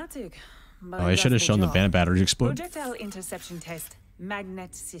dramatic. But Oh, I should have shown the band batteries explode. Projectile interception test.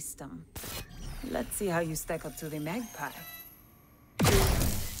 Magnet system. Let's see how you stack up to the magpie.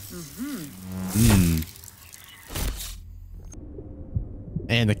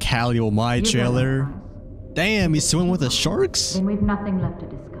 And the Callie Omai trailer. Damn, he's swimming with the sharks? Then we've nothing left to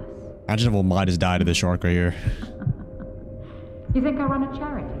discuss. Imagine if Omai just died to the shark right here. You think I run a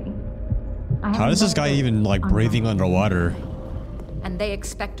charity? How is this guy even like breathing underwater? And they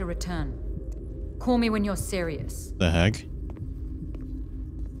expect a return. Call me when you're serious. The heck?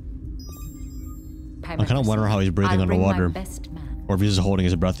 I kind of wonder how he's breathing underwater. Or if he's just holding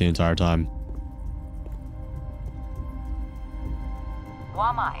his breath the entire time.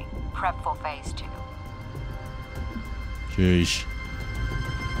 Wamai, prep for phase 2. Sheesh.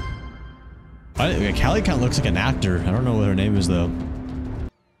 Callie kind of looks like an actor. I don't know what her name is though.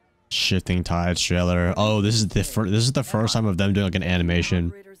 Shifting Tides trailer. Oh, this is the first time of them doing like an animation.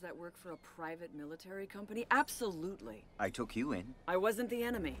 Operators that work for a private military company? Absolutely. I took you in. I wasn't the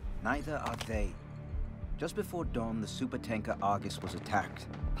enemy. Neither are they. Just before dawn, the supertanker Argus was attacked.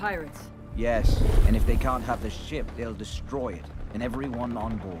 Pirates. Yes, and if they can't have the ship, they'll destroy it, and everyone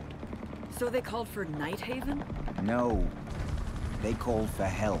on board. So they called for Night Haven? No, they called for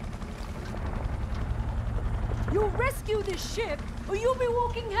hell. You rescue this ship, or you'll be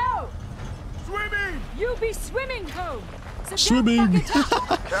walking home. Swimming! You'll be swimming home. So Swimming!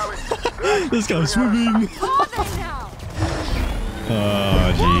 This guy's swimming! Are they now?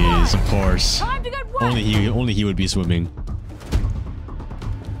 Oh jeez, of course. Only he would be swimming.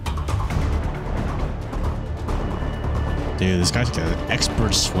 Dude, this guy's like an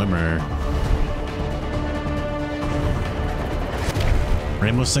expert swimmer.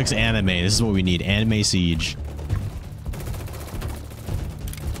 Rainbow Six anime. This is what we need. Anime Siege.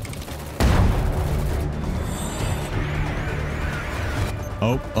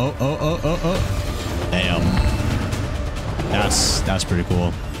 Oh. Damn. That's pretty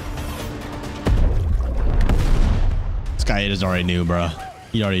cool. This guy is already knew, bro.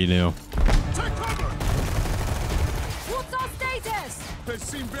 He already knew. What's our status? They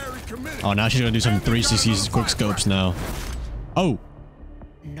seem very committed. Oh, now she's gonna do some 360 quick scopes now. Oh.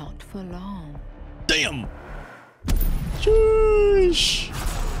 Not for long. Damn. Sheesh.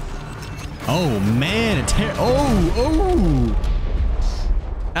 Oh man, it tear. Oh.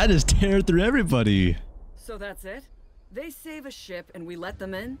 I just tear through everybody. So that's it? They save a ship and we let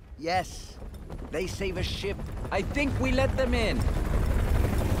them in? Yes. They save a ship. I think we let them in.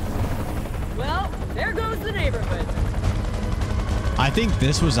 Well, there goes the neighborhood. I think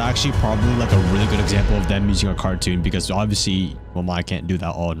this was actually probably like a really good example of them using a cartoon because obviously, well, I can't do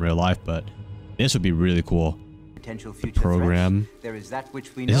that all in real life, but this would be really cool. Potential future program. Threats. There is that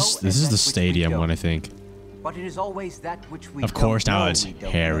which we know. This is the stadium one, I think. But it is always that which we of course, now it's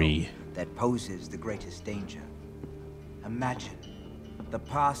Harry. That poses the greatest danger. Imagine the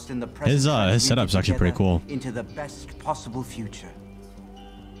past and the present. His setup's actually pretty cool. Into the best possible future.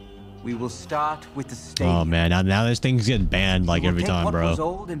 We will start with the stadium. Oh man, now this thing's getting banned like every time, bro.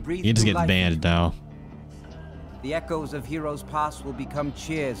 He just gets banned now. The echoes of heroes' past will become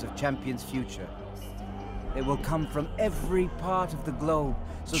cheers of champions' future. They will come from every part of the globe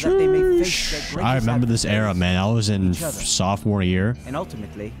so that they may face their greatest. I remember this era, man. I was in sophomore year, and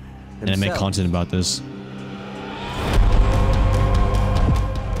ultimately, and I made content about this.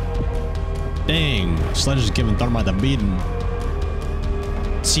 Dang, Sledge is giving Tharma the beating.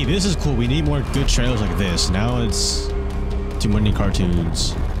 See, this is cool. We need more good trailers like this. Now it's too many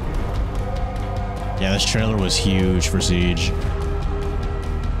cartoons. Yeah, this trailer was huge for Siege.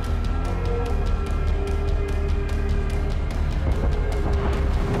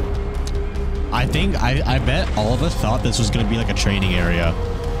 I bet all of us thought this was going to be like a training area,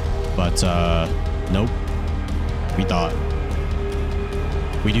 but nope. We thought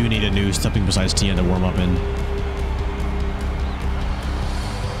we do need a new stepping besides Tia to warm up in.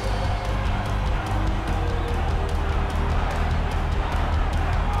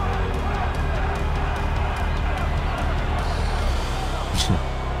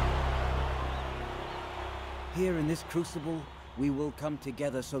 Here in this crucible, we will come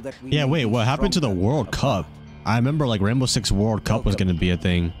together so that we. Yeah, wait, what happened to the World Cup? I remember like Rainbow Six World Cup was going to be a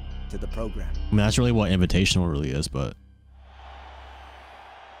thing. To the program. I mean, that's really what Invitational really is, but.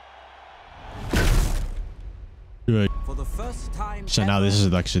 Good. For the first time so now this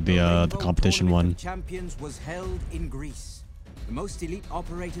is actually the competition one. Champions was held in Greece. The most elite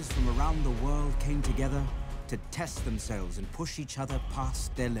operators from around the world came together to test themselves and push each other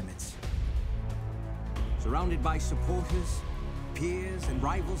past their limits. Surrounded by supporters, peers, and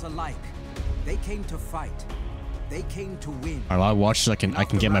rivals alike, they came to fight. They came to win. Alright, I'll watch so I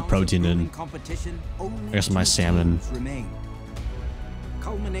can get my protein in. I guess my salmon.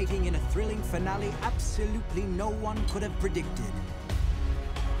 Culminating in a thrilling finale absolutely no one could have predicted.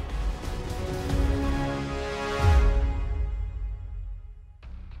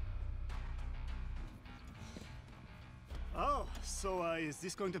 Oh, so is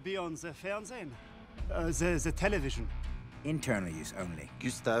this going to be on the Fernsehen? The television? Internal use only.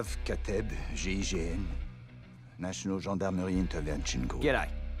 Gustave Kateb, GIGN, National Gendarmerie Intervention Group. G'day.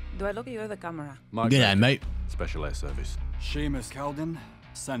 Do I look at you or the camera? G'day, mate. Special Air Service. Seamus Calden,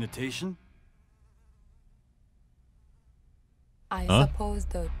 sanitation. I suppose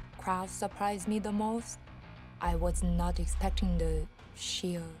the crowd surprised me the most. I was not expecting the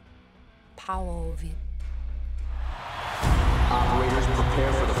sheer power of it. Operators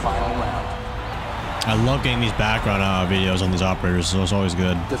prepare for the final round. I love getting these background videos on these operators, so it's always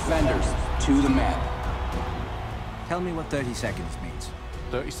good. Defenders, to the map. Tell me what 30 seconds means.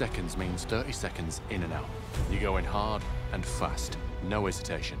 30 seconds means 30 seconds in and out. You go in hard and fast. No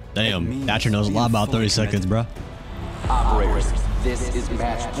hesitation. Damn, Thatcher knows a lot about 30 seconds, bruh. Operators, this is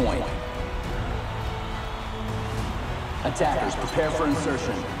match point. Attackers, prepare for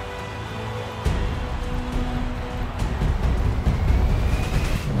insertion.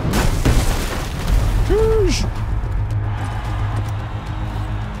 Sheesh.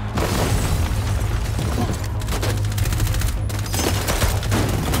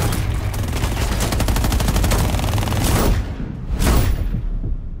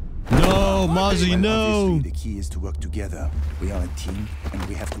 No, Mozzie, no. Obviously, the key is to work together. We are a team, and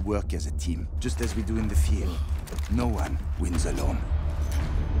we have to work as a team, just as we do in the field. No one wins alone.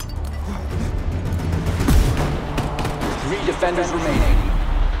 3 defenders remaining.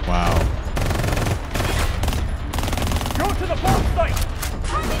 Wow. Go to the bomb site.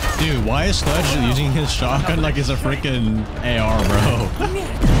 Dude, why is Sledge using his shotgun like it's a freaking AR, bro?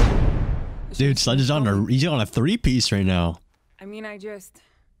 Dude, Sledge is on a 3-piece right now. I mean, I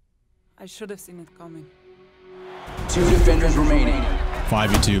should have seen it coming. 2 defenders remaining.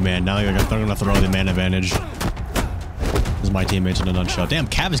 5v2, man. Now they're gonna throw the man advantage. This is my teammates in a nutshell. Damn,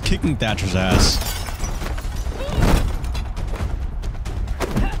 Cav is kicking Thatcher's ass.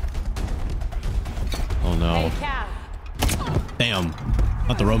 Oh no. Damn.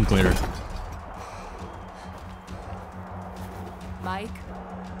 Not the roam clear. Mike.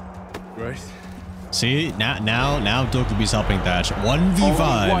 Right. See, now Dokubi's helping Thatch.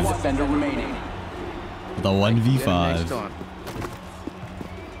 1v5. Only 1 defender remaining. The 1v5.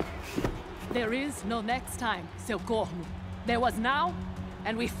 There is no next time, Silko. There was now,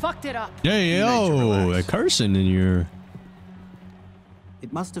 and we fucked it up. Yeah, yo, a Carson in your...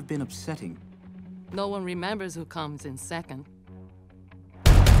 It must have been upsetting. No one remembers who comes in second.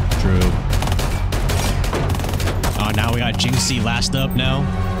 True. Oh, now we got Jinxie last up now.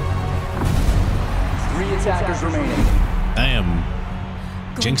 3 attackers remaining. Damn.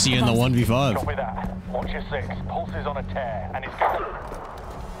 Jinxie in the 1v5. Copy that. Watch your 6. Pulse is on a tear, and it's going.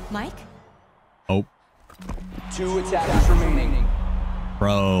 Mike? Oh. 2 attackers remaining.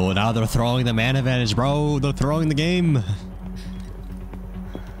 Bro, now they're throwing the man advantage, bro. They're throwing the game.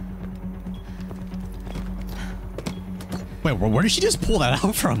 Wait, where did she just pull that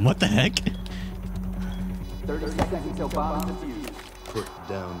out from? What the heck? 30 seconds until bomb is defused. Put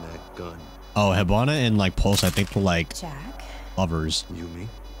down that gun. Oh, Hibana and like Pulse, I think were like Jack? lovers. You me?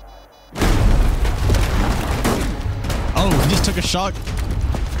 Oh, he just took a shot.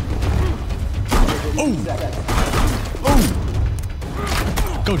 Oh! Oh!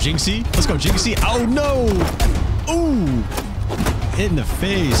 Go Jinxie. Let's go Jinxie. Oh no! Ooh! Hit in the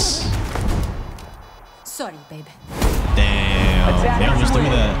face. Sorry, baby. Damn. They almost threw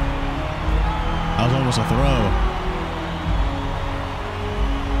that. That was almost a throw.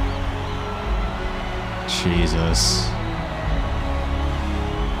 Jesus.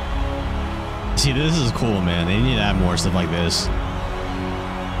 See, this is cool, man. They need to add more stuff like this.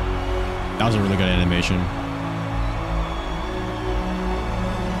 That was a really good animation.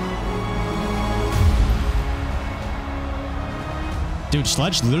 Dude,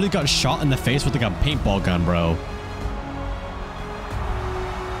 Sledge literally got shot in the face with like a paintball gun, bro.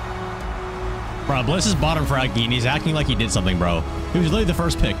 Bro, Bliss is bottom fragging and he's acting like he did something, bro. He was literally the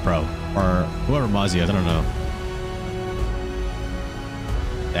first pick, bro. Or whoever Mozzie is, I don't know.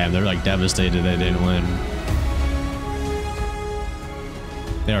 Damn, they're like devastated they didn't win.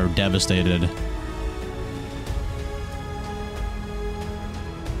 They are devastated.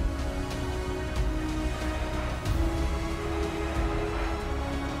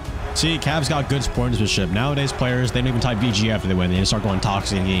 See, Cav's got good sportsmanship. Nowadays, players, they don't even type VG after they win. They just start going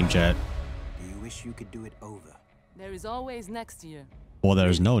toxic in game chat. Do you wish you could do it over? There is always next year. Well,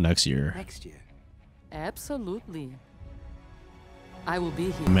 there's no next year. Next year? Absolutely. I will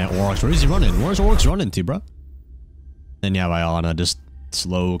be here. Man, Oryx, where is he running? Where's Oryx running to, bro? Then you have Iana, just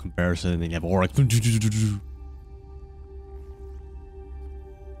slow comparison. Then you have Oryx.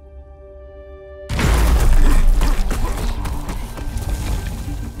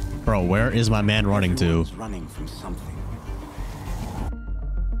 Bro, where is my man running to? Running from something.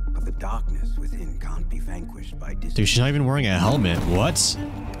 But the darkness within can't be vanquished by distance. Dude, she's not even wearing a helmet. What?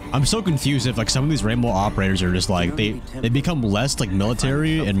 I'm so confused if like some of these rainbow operators are just like they become less like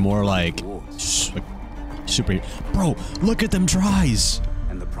military and more like super. Bro, look at them tries.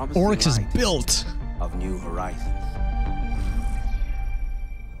 Oryx is built. Of new horizons.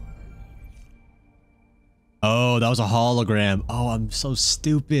 Oh, that was a hologram. Oh, I'm so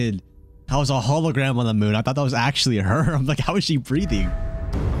stupid. That was a hologram on the moon. I thought that was actually her. I'm like, how is she breathing?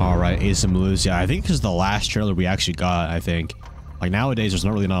 All right, Ace and Malusia. I think this is the last trailer we actually got, I think. Like nowadays, there's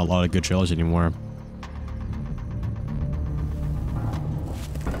not really a lot of good trailers anymore.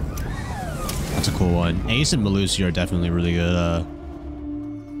 That's a cool one. Ace and Malusia are definitely really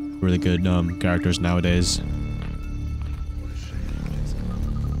good characters nowadays.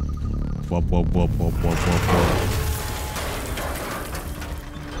 Whoop, whoop, whoop, whoop, whoop, whoop, whoop.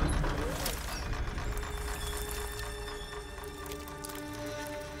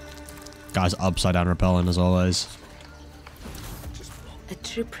 Guy's upside down repellent as always. A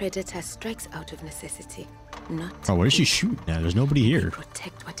true predator strikes out of necessity, not. Oh, where is she shooting at? There's nobody here.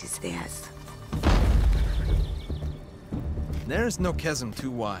 Protect what is theirs. There is no chasm too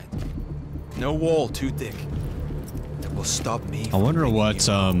wide, no wall too thick that will stop me. I wonder what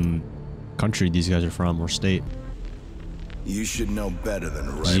country these guys are from or state. You should know better than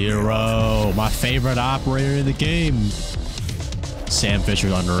to write Zero, my favorite operator in the game. Sam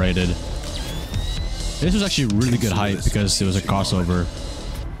Fisher's underrated. This was actually really good hype because it was a crossover.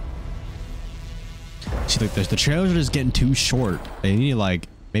 See, like the trailers are just getting too short. They need to like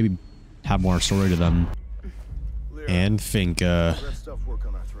maybe have more story to them. And Finka.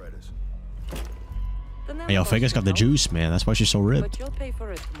 Hey, yo, Finka's got the juice, man. That's why she's so ripped. But you'll pay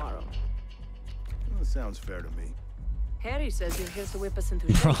for it tomorrow. That sounds fair to me. Harry says you're here to whip us into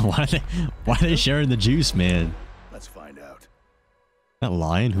Bro, why are they sharing the juice, man? Let's find out. That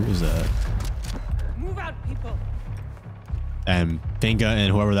lion? Who was that? Move out, people. And Finka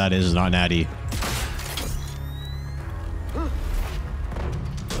and whoever that is not Natty.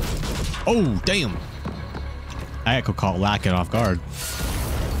 Oh, damn. I got caught lacking off guard.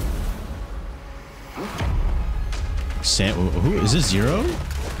 Sam, who is this? Zero?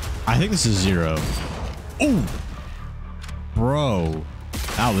 I think this is Zero. Oh, bro,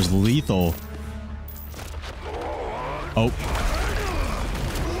 that was lethal. Oh,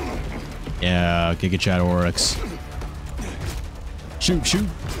 yeah, Giga Chat Oryx. Shoot, shoot.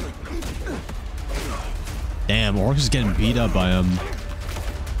 Damn, Oryx is getting beat up by him.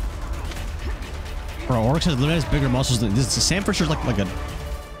 Bro, Oryx has bigger muscles than this. Sam Fisher's like a.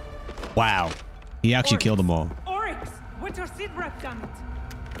 Wow, he actually killed them all. Oryx, what's your seat wrapped on it?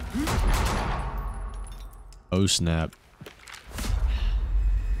 Oh snap!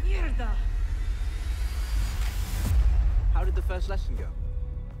 How did the first lesson go?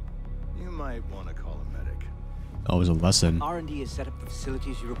 You might want to call a medic. Oh, it was a lesson. R&D has set up the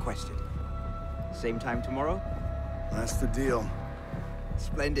facilities you requested. Same time tomorrow? That's the deal.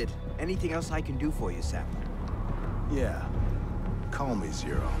 Splendid. Anything else I can do for you, Sam? Yeah. Call me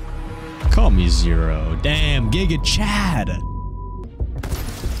Zero. Call me Zero. Damn, Giga Chad.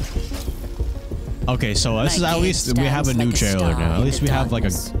 Okay, so this is at least we have a new trailer now. At least we have like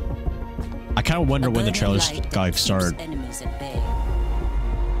a. I kind of wonder when the trailers like start. Enemies at bay.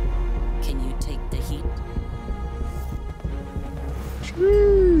 Can you take the heat?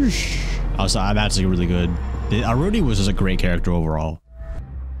 Oh, so I'm actually really good. Aruni was just a great character overall.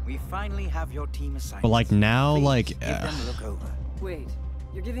 We finally have your team assigned. But like now, like Wait,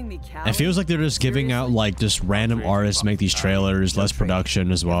 you're giving me cows? it feels like they're just giving out like just random artists to make these trailers, less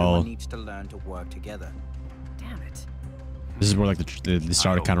production as well. Everyone needs to learn to work together. Damn it. This is where like they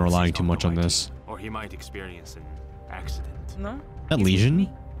started kind of relying too much on this. Or he might experience an accident. No? That Legion?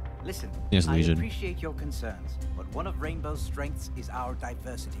 Listen, Yes, Legion. I appreciate your concerns, but one of Rainbow's strengths is our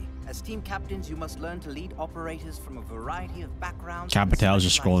diversity. As team captains, you must learn to lead operators from a variety of backgrounds. Capital's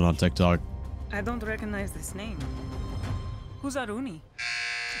just scrolling on TikTok. I don't recognize this name. Who's Aruni?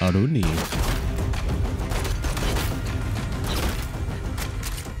 Aruni.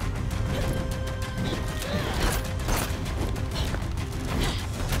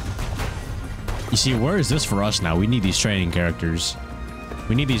 You see, where is this for us now? We need these training characters.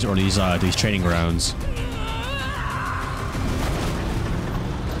 We need these these training grounds.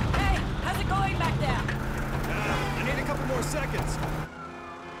 Hey, how's it going back there? I need a couple more seconds.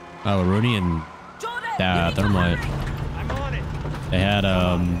 Oh, Rooney and Thermite. I'm on it. They had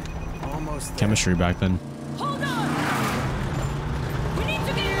chemistry back then. Hold on! We need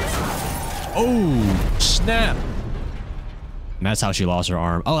to get... Oh, snap! And that's how she lost her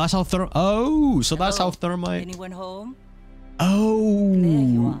arm. Oh, that's how that's how Thermite. Anyone home?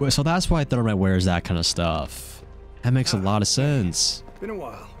 Oh, so that's why Thermite wears that kind of stuff. That makes a lot of sense. Been a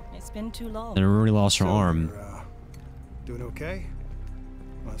while. It's been too long. And Rooney lost her arm. Doing okay?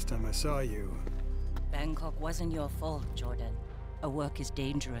 Last time I saw you. Bangkok wasn't your fault, Jordan. Our work is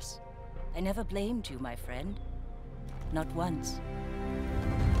dangerous. I never blamed you, my friend. Not once.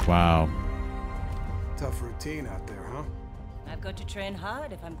 Wow. Tough routine out there, huh? I've got to train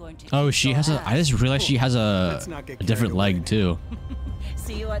hard if I'm going to. Oh, she has a. I just realized she has a different leg too.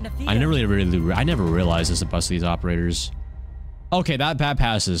 See you on the field. I never realized this about these operators. Okay, that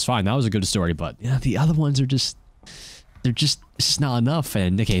passes. Fine, that was a good story, but yeah, the other ones are just. It's just not enough.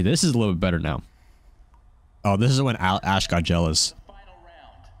 And okay, this is a little bit better now. Oh, this is when Ash got jealous.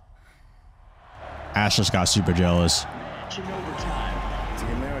 Ash just got super jealous.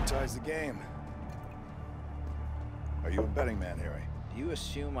 Demilitarize the game. Are you a betting man, Harry? You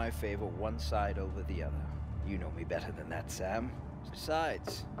assume I favor one side over the other. You know me better than that, Sam.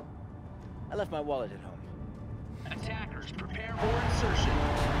 Besides, I left my wallet at home. Attackers, prepare for insertion.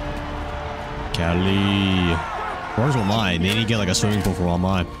 Cali. Where's Walmart? They need to get like a swimming pool for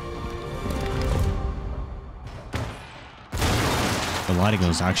Walmart. The lighting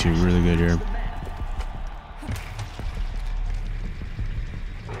was actually really good here.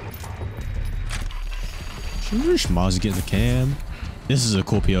 Schmozzy getting the cam. This is a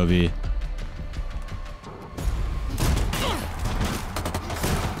cool POV.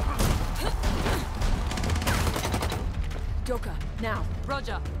 Doka, now.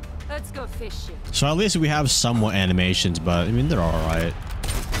 Roger. Let's go fishing. So at least we have somewhat animations, but I mean they're alright.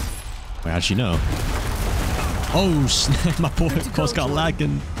 Wait, how'd she know? Oh snap, my boy Post got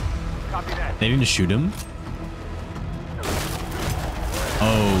lagging. They didn't shoot him.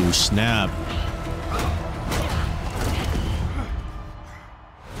 Oh snap.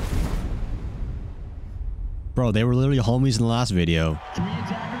 Bro, they were literally homies in the last video.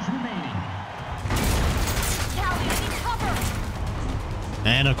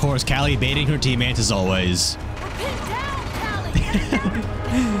 And of course, Callie baiting her teammates as always.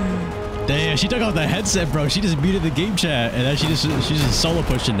 Damn, she took off the headset, bro. She just muted the game chat, and then she's just solo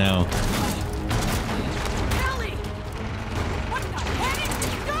pushing now. Callie! What the heck is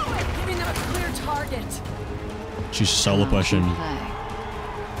he doing? Giving them a clear target. She's solo pushing.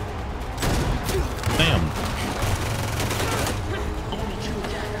 Bam.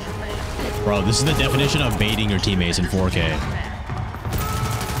 Bro, this is the definition of baiting your teammates in 4K.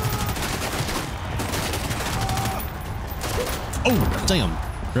 Oh, damn.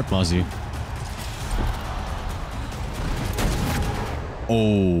 Rip Mozzie.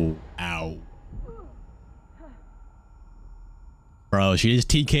 Oh, ow. Bro, she just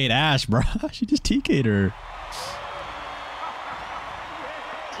TK'd Ash, bro. She just TK'd her.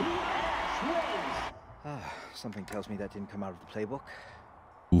 Something tells me that didn't come out of the playbook.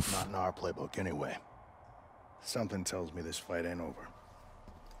 Oof. Not in our playbook, anyway. Something tells me this fight ain't over.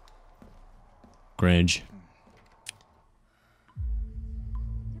 Cringe.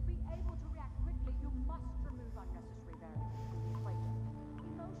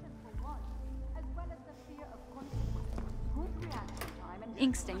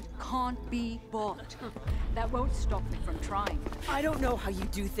 Instinct can't be bought. That won't stop me from trying. I don't know how you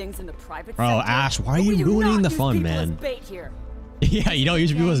do things in the private Bro, sector. Ash, why are you ruining the fun, man? Bait here. Yeah, you don't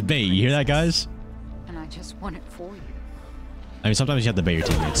use people as bait. You hear that, guys? And I just want it for you. I mean, sometimes you have to bait your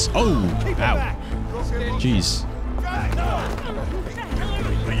teammates. Oh, ow. Jeez.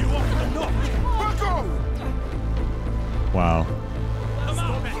 Wow.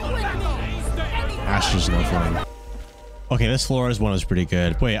 Ash is no fun. Okay, this Flores one was pretty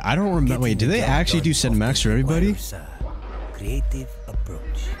good. Wait, I don't remember. Wait, did they actually do cinematics for everybody? Creative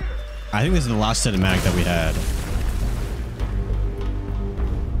approach. I think this is the last cinematic that we had.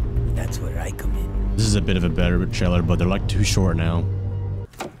 That's where I come in. This is a bit of a better trailer, but they're like too short now.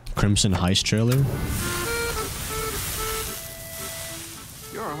 Crimson Heist trailer.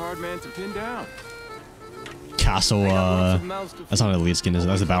 You're a hard man to pin down. Castle, that's not an elite skin, is it?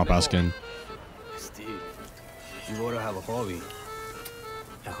 That's a battle pass skin. Steve, you ought to have a hobby.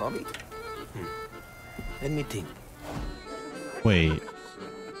 A hobby? Let me think. Wait.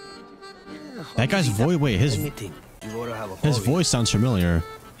 That guy's voice, wait, his voice sounds familiar.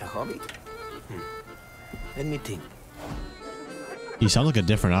 A hobby? Let me think. He sounds like a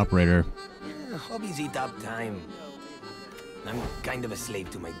different operator. Hobbies eat up time. I'm kind of a slave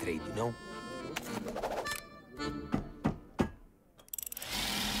to my trade, you know?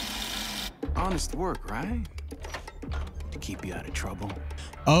 Honest work, right? To keep you out of trouble.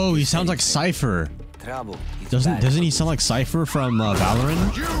 Oh, he sounds like Cypher. Trouble. Doesn't he sound like Cypher from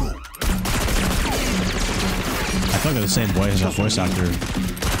Valorant? I feel like they're the same voice as a voice actor.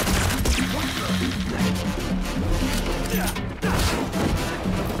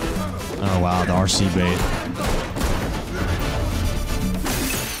 Oh wow, the RC bait.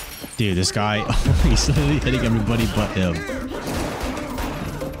 Dude, this guy, he's literally hitting everybody but him.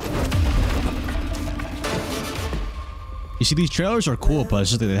 You see, these trailers are cool, but it's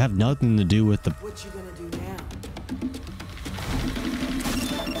just that they have nothing to do with the... What you gonna do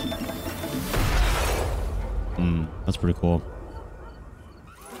now? That's pretty cool.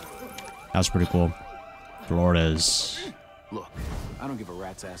 That's pretty cool. Flores. Look, I don't give a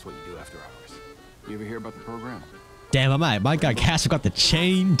rat's ass what you do after hours. You ever hear about the program? Damn, my guy Cass got the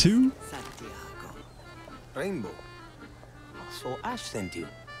chain too. Rainbow. So Ash sent you.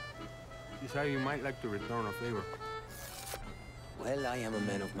 Decided you might like to return a favor. Well, I am a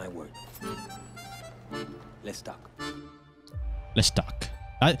man of my word. Let's talk. Let's talk.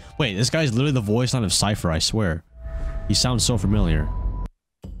 Wait, this guy's literally the voice line of Cypher, I swear. He sounds so familiar.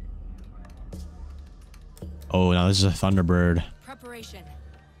 Oh, now this is a Thunderbird. Preparation.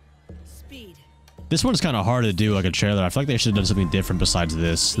 Speed. This one's kind of hard to do like a trailer. I feel like they should have done something different besides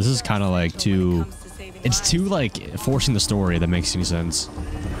this. This is kind of like too... It's too like forcing the story that makes any sense.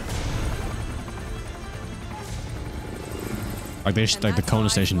 Like like the Kona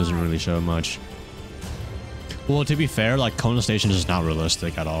Station doesn't really show much. Well, to be fair, like Kona Station is not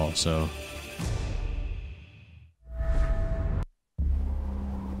realistic at all, so.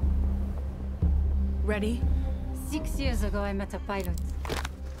 Ready? 6 years ago, I met a pilot.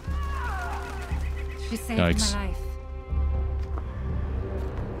 She saved Yikes. my life.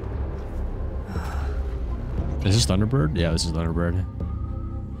 Is this Thunderbird? Yeah, this is Thunderbird.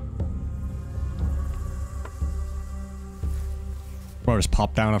 Bro, just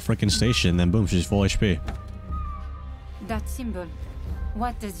pop down a freaking station, then boom, she's full HP. That symbol,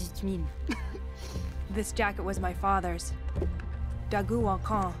 what does it mean? This jacket was my father's. Dagu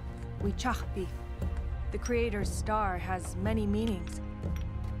Wankan, Wichachpi. The Creator's star has many meanings.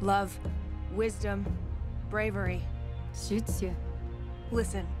 Love, wisdom, bravery. Suits you.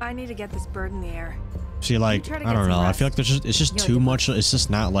 Listen, I need to get this bird in the air. See, like, I don't know. I feel like there's just, it's just too much. It's just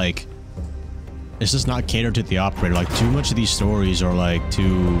not like, it's just not catered to the operator. Like, too much of these stories are like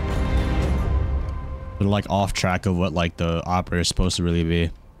they're like off track of what like the operator is supposed to really be.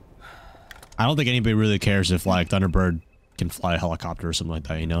 I don't think anybody really cares if like Thunderbird can fly a helicopter or something like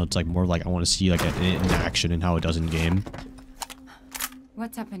that, you know? It's like more like I want to see like it in action and how it does in game.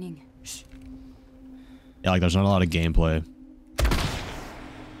 What's happening? Shh. Yeah, like there's not a lot of gameplay.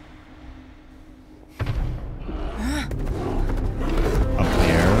 A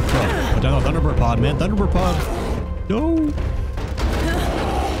bear? Oh, put down the Thunderbird pod, man. Thunderbird pod. No.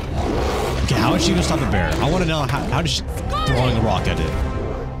 Okay, how is she gonna stop the bear? I want to know how does she throwing a rock at it?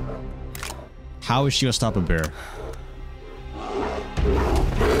 How is she gonna stop a bear?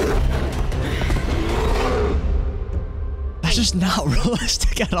 That's just not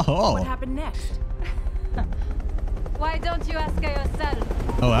realistic at all. What happened next? Why don't you ask her yourself?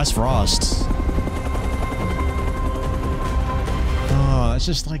 Oh, that's Frost. Oh, that's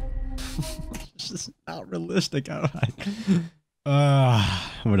just like it's just not realistic.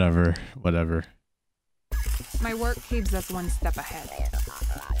 Whatever. My work keeps us one step ahead.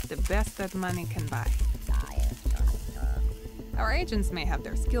 The best that money can buy. Our agents may have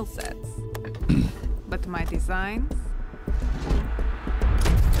their skill sets, but my designs,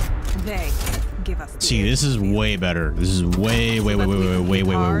 they give us the See, this is way better. This is way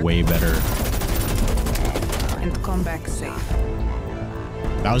better. And come back safe.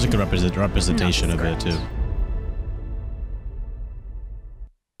 That was a good representation of it too.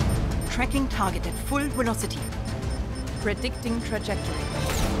 Tracking target at full velocity. Predicting trajectory.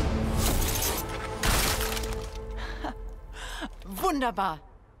 Wunderbar.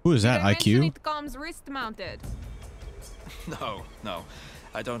 Who is that? IQ? It comes wrist mounted. No.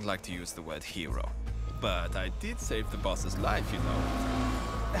 I don't like to use the word hero. But I did save the boss's life, you know.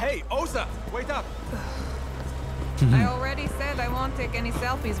 Hey, Osa! Wait up! I already said I won't take any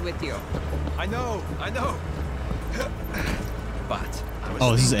selfies with you. I know. But I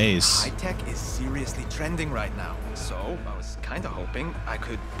was this is thinking Ace. high tech is seriously trending right now. So I was kind of hoping I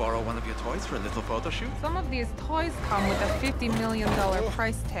could borrow one of your toys for a little photo shoot. Some of these toys come with a $50 million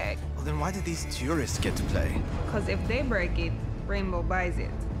price tag. Well, then why did these tourists get to play? Because if they break it, Rainbow buys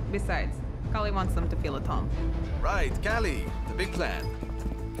it. Besides, Callie wants them to feel at home. Right, Callie, the big plan.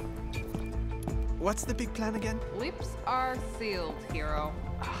 What's the big plan again? Lips are sealed, hero.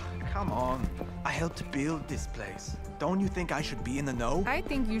 Come on. I helped build this place. Don't you think I should be in the know? I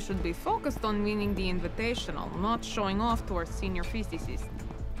think you should be focused on winning the invitational, not showing off to our senior physicist.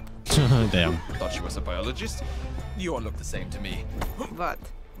 Damn. Thought she was a biologist. You all look the same to me. What?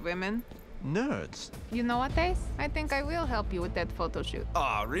 Women? Nerds. You know what, Ace? I think I will help you with that photo shoot.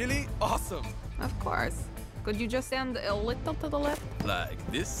 Ah, really? Awesome. Of course. Could you just stand a little to the left? Like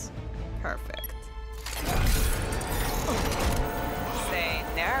this? Perfect. Say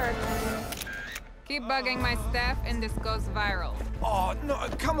nerd. Keep bugging my staff and this goes viral. Oh, no,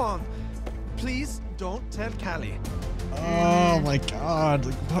 come on. Please don't tell Callie. Oh my god.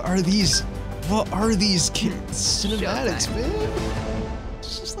 Like, what are these cinematics, man?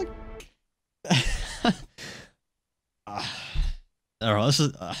 It's just like Alright, this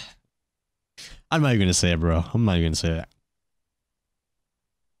is I'm not even gonna say it, bro. I'm not even gonna say it.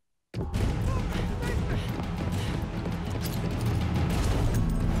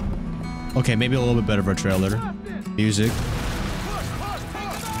 Okay, maybe a little bit better of a trailer. Music.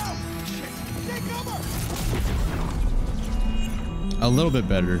 A little bit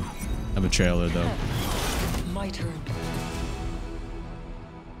better of a trailer, though. My turn.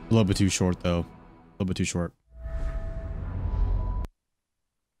 A little bit too short, though. A little bit too short.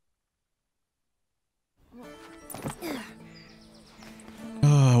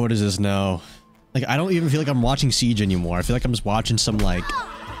 Oh, what is this now? Like, I don't even feel like I'm watching Siege anymore. I feel like I'm just watching some, like,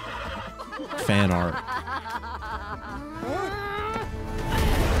 fan art.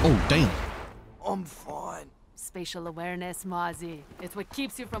 Oh, damn. I'm fine. Spatial awareness, Mozzie. It's what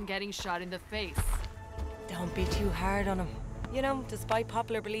keeps you from getting shot in the face. Don't be too hard on him. You know, despite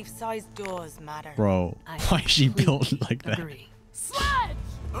popular belief, size does matter. Bro, why is she built like that? Sledge!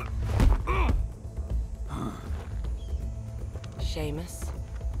 Seamus.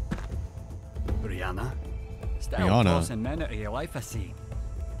 Brianna. Still Brianna. tossing men out of your life, I see.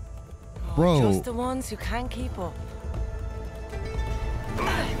 Bro. Just the ones who can't keep up.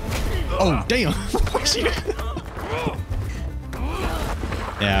 Oh, damn.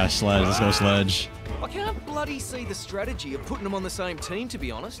 Yeah, Sledge. Let's go, Sledge. I can't bloody see the strategy of putting them on the same team, to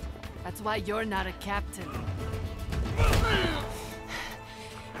be honest. That's why you're not a captain.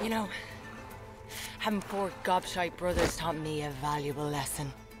 You know, having 4 gobshite brothers taught me a valuable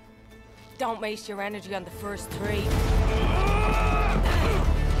lesson. Don't waste your energy on the first 3.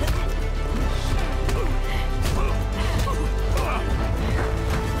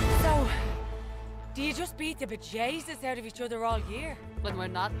 So, do you just beat the bejesus out of each other all year? When we're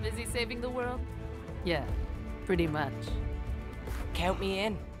not busy saving the world? Yeah, pretty much. Count me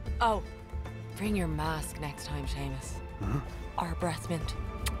in. Oh, bring your mask next time, Seamus. Huh? Or breath mint.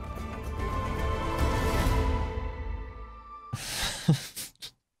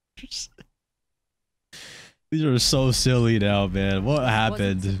 These are so silly now, man. What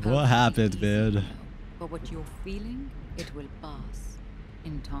happened? What happened, man? But what you're feeling, it will pass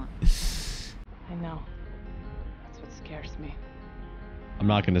in time. I know. That's what scares me. I'm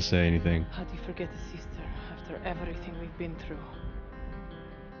not gonna say anything. How do you forget a sister after everything we've been through?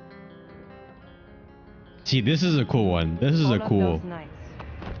 See, this is a cool one. This is All a of cool. those nights,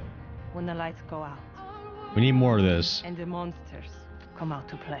 when the lights go out. We need more of this. And the monsters come out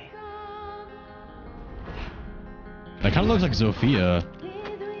to play. That kind of looks like Zofia.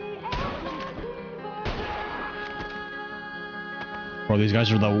 Bro, these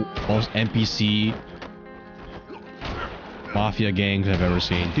guys are the most NPC mafia gangs I've ever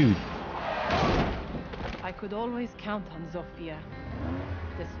seen. Dude. I could always count on Zofia,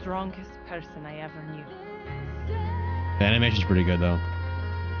 the strongest person I ever knew. The animation's pretty good, though.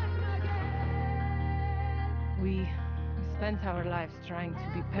 We spent our lives trying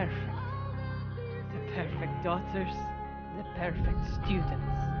to be perfect. The perfect daughters, the perfect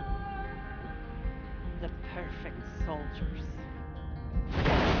students, the perfect soldiers.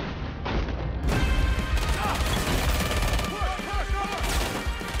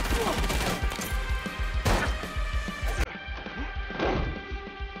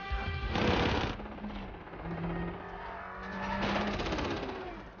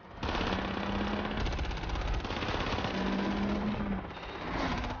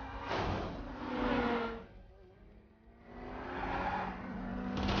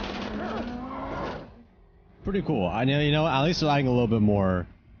 Pretty cool. I know, you know, at least adding a little bit more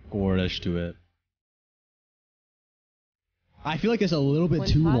gore-ish to it. I feel like it's a little bit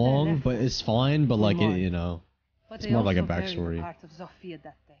too long, but it's fine. But like, it, you know, it's more like a backstory.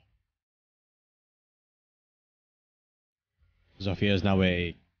 Zofia is now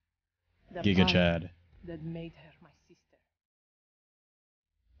a Giga Chad. That made her my sister.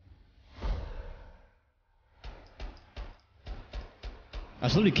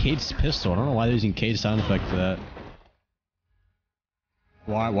 That's literally Kate's pistol. I don't know why they're using Kate's sound effect for that.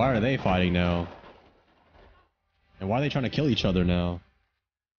 Why are they fighting now? And why are they trying to kill each other now?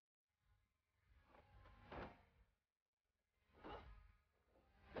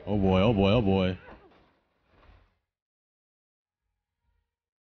 Oh boy, oh boy, oh boy.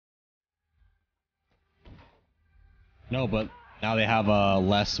 No, but now they have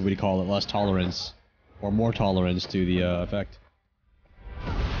less, what do you call it, less tolerance. Or more tolerance to the effect.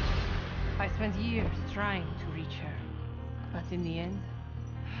 I spent years trying to reach her, but in the end,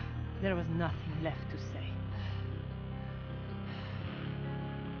 there was nothing left to say.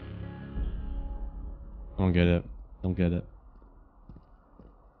 Don't get it. Don't get it.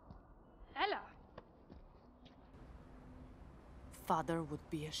 Ella! Father would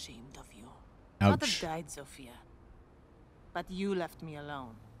be ashamed of you. Ouch. Not have died, Sophia. But you left me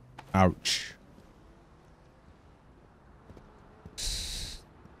alone. Ouch.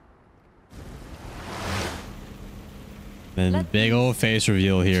 Then big old face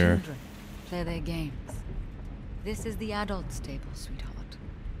reveal here. Children play their games. This is the adults' table, sweetheart.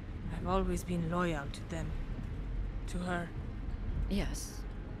 I've always been loyal to them. To her. Yes.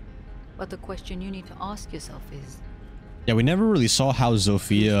 But the question you need to ask yourself is... Yeah, we never really saw how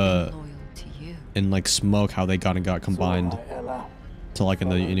Zofia loyal to you? and like Smoke, how they got combined to like in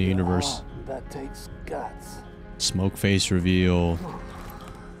the universe. That takes guts. Smoke face reveal.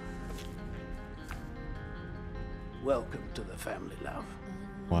 Welcome to the family, love.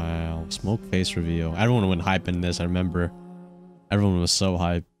 Wow, smoke face reveal. Everyone went hype in this. I remember. Everyone was so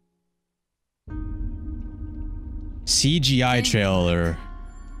hype. CGI trailer.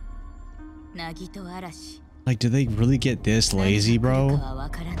 Like, do they really get this lazy, bro?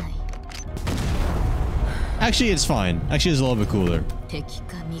 Actually, it's fine. Actually, it's a little bit cooler.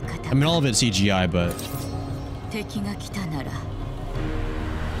 I mean, all of it's CGI, but...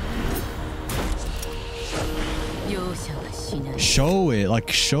 Show it,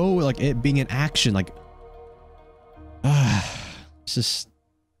 like it being an action, like... it's just...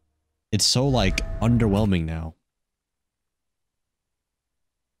 It's so, like, underwhelming now.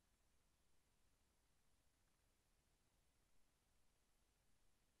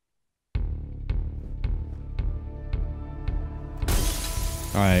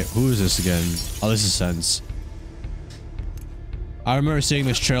 Alright, who is this again? Oh, this is Sense. I remember seeing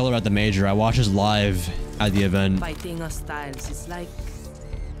this trailer at the major. I watched this live at the event. Fighting hostiles is like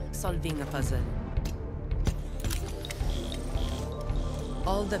solving a puzzle.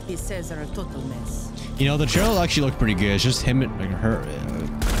 All the pieces are a total mess. You know, the trailer actually looked pretty good. It's just him and like her,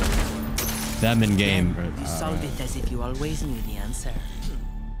 them in game. You solve it as if you always knew the answer.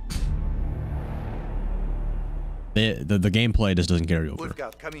 The gameplay just doesn't carry over.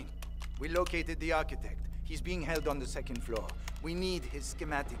 Wolfguard, come in. We located the architect. He's being held on the second floor. We need his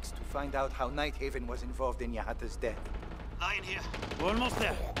schematics to find out how Nighthaven was involved in Yahata's death. Lying here. We're almost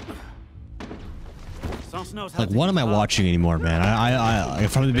there. Like, what am I watching anymore, man? I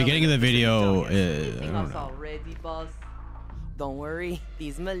from the beginning of the video. Already, boss. Don't worry,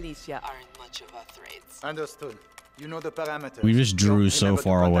 these militia aren't much of a threat. Understood. You know the parameters. We just drew so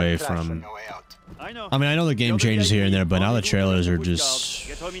far away from. I mean, I know the game changes here and there, but now the trailers are just.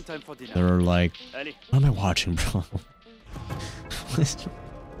 They're like, what am I watching, bro? This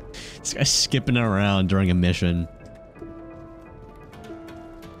guy's skipping around during a mission.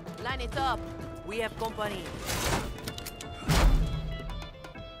 Line it up. We have company.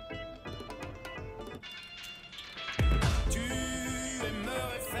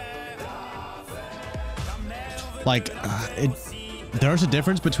 Like, there's a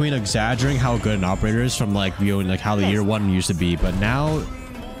difference between exaggerating how good an operator is from like viewing like how the year one used to be, but now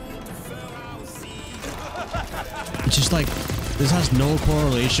it's just like this has no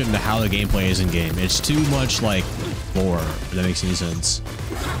correlation to how the gameplay is in game. It's too much like lore, if that makes any sense.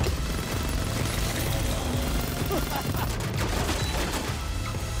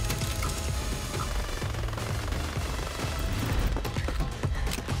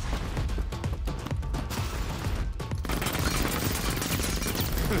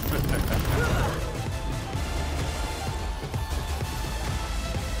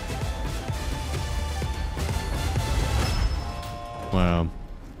 Wow.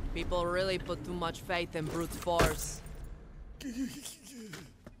 People really put too much faith in brute force.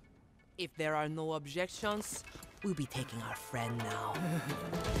 If there are no objections, we'll be taking our friend now.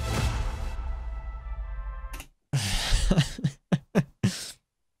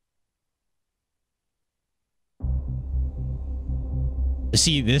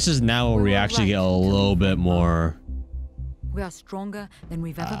 See, this is now where we actually get a little bit more. We are stronger than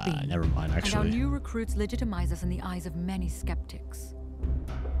we've ever been. Never mind, actually. And our new recruits legitimize us in the eyes of many skeptics.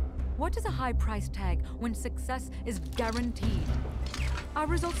 What is a high price tag when success is guaranteed? Our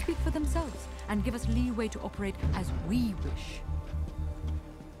results speak for themselves and give us leeway to operate as we wish.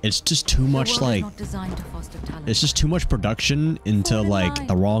 It's just too much like. It's just too much production into like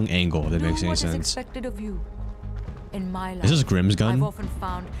the wrong angle. If that makes any sense. Expected of you. In my life, is this Grimm's gun? I've often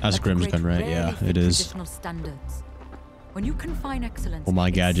found that's Grimm's gun, right? Yeah, it is. Standards. When you confine excellence, oh my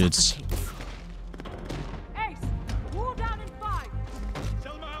gadgets. Ace, wall down in 5.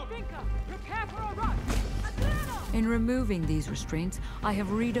 Thinker, prepare for a run. Athieno! In removing these restraints, I have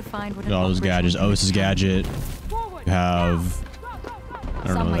redefined what an all those gadgets. Oh, this is gadget. You have. I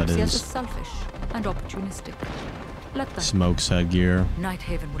don't know what that is. Selfish and opportunistic. Let them. Smoke's headgear.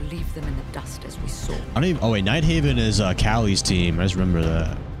 Nighthaven will leave them in the dust as we saw. I don't even. Oh wait, Nighthaven is Callie's team. I just remember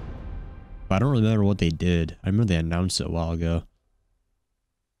that. But I don't remember what they did. I remember they announced it a while ago.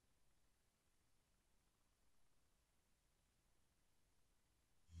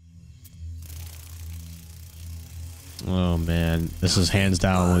 Oh man, this is hands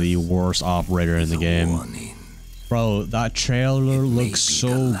down the worst operator in the game. Bro, that trailer looks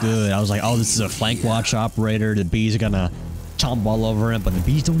so good. I was like, oh, this is a flank watch operator. The bees are gonna chomp all over him, but the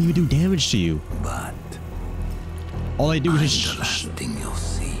bees don't even do damage to you. But all they do is just. Thing you'll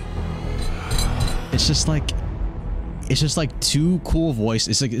see. It's just like, it's just like two cool voice.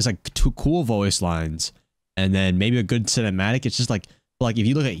 It's like two cool voice lines, and then maybe a good cinematic. It's just like if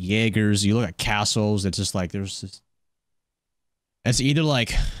you look at Jaegers, you look at Castles. It's just like there's this. It's either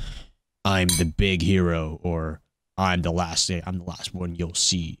like I'm the big hero, or I'm the last one you'll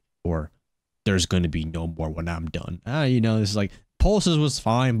see, or there's gonna be no more when I'm done. You know, this is like Pulses was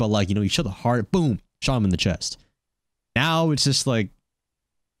fine, but like, you know, you shot the heart, boom, shot him in the chest. Now it's just like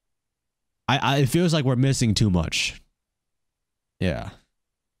it feels like we're missing too much. Yeah.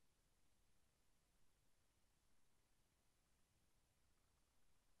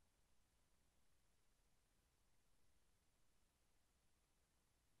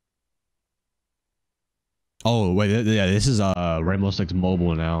 Oh wait, yeah, this is Rainbow Six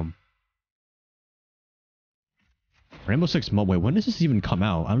Mobile now. Rainbow Six Mobile. Wait, when does this even come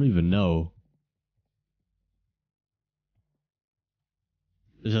out? I don't even know.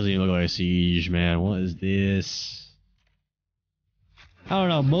 This doesn't even look like a Siege, man. What is this? I don't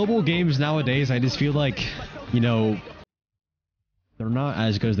know. Mobile games nowadays, I just feel like, you know, they're not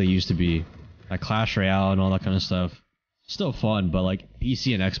as good as they used to be. Like Clash Royale and all that kind of stuff. Still fun, but like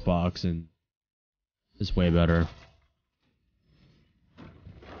PC and Xbox and it's way better.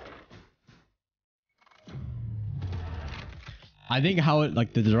 I think how it,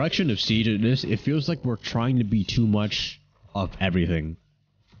 like the direction of Siege in this, it feels like we're trying to be too much of everything.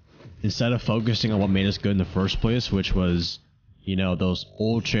 Instead of focusing on what made us good in the first place, which was, you know, those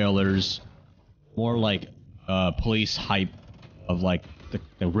old trailers, more like police hype of like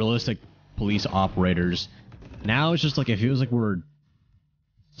the realistic police operators. Now it's just like, it feels like we're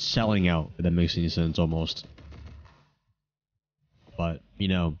selling out, if that makes any sense, almost. But, you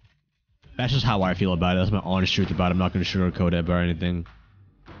know, that's just how I feel about it. That's my honest truth about it. I'm not going to sugarcoat it or anything.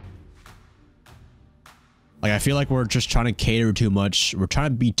 Like, I feel like we're just trying to cater too much. We're trying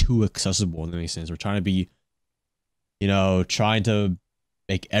to be too accessible, in any sense. We're trying to be, you know, trying to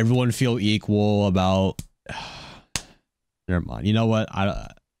make everyone feel equal about... Never mind. You know what?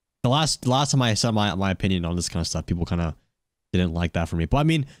 The last time I said my opinion on this kind of stuff, people kind of didn't like that for me. But I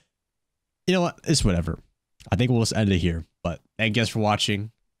mean, you know what? It's whatever. I think we'll just end it here. But thank you guys for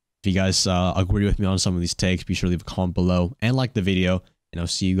watching. If you guys agree with me on some of these takes, be sure to leave a comment below and like the video. And I'll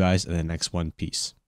see you guys in the next one. Peace.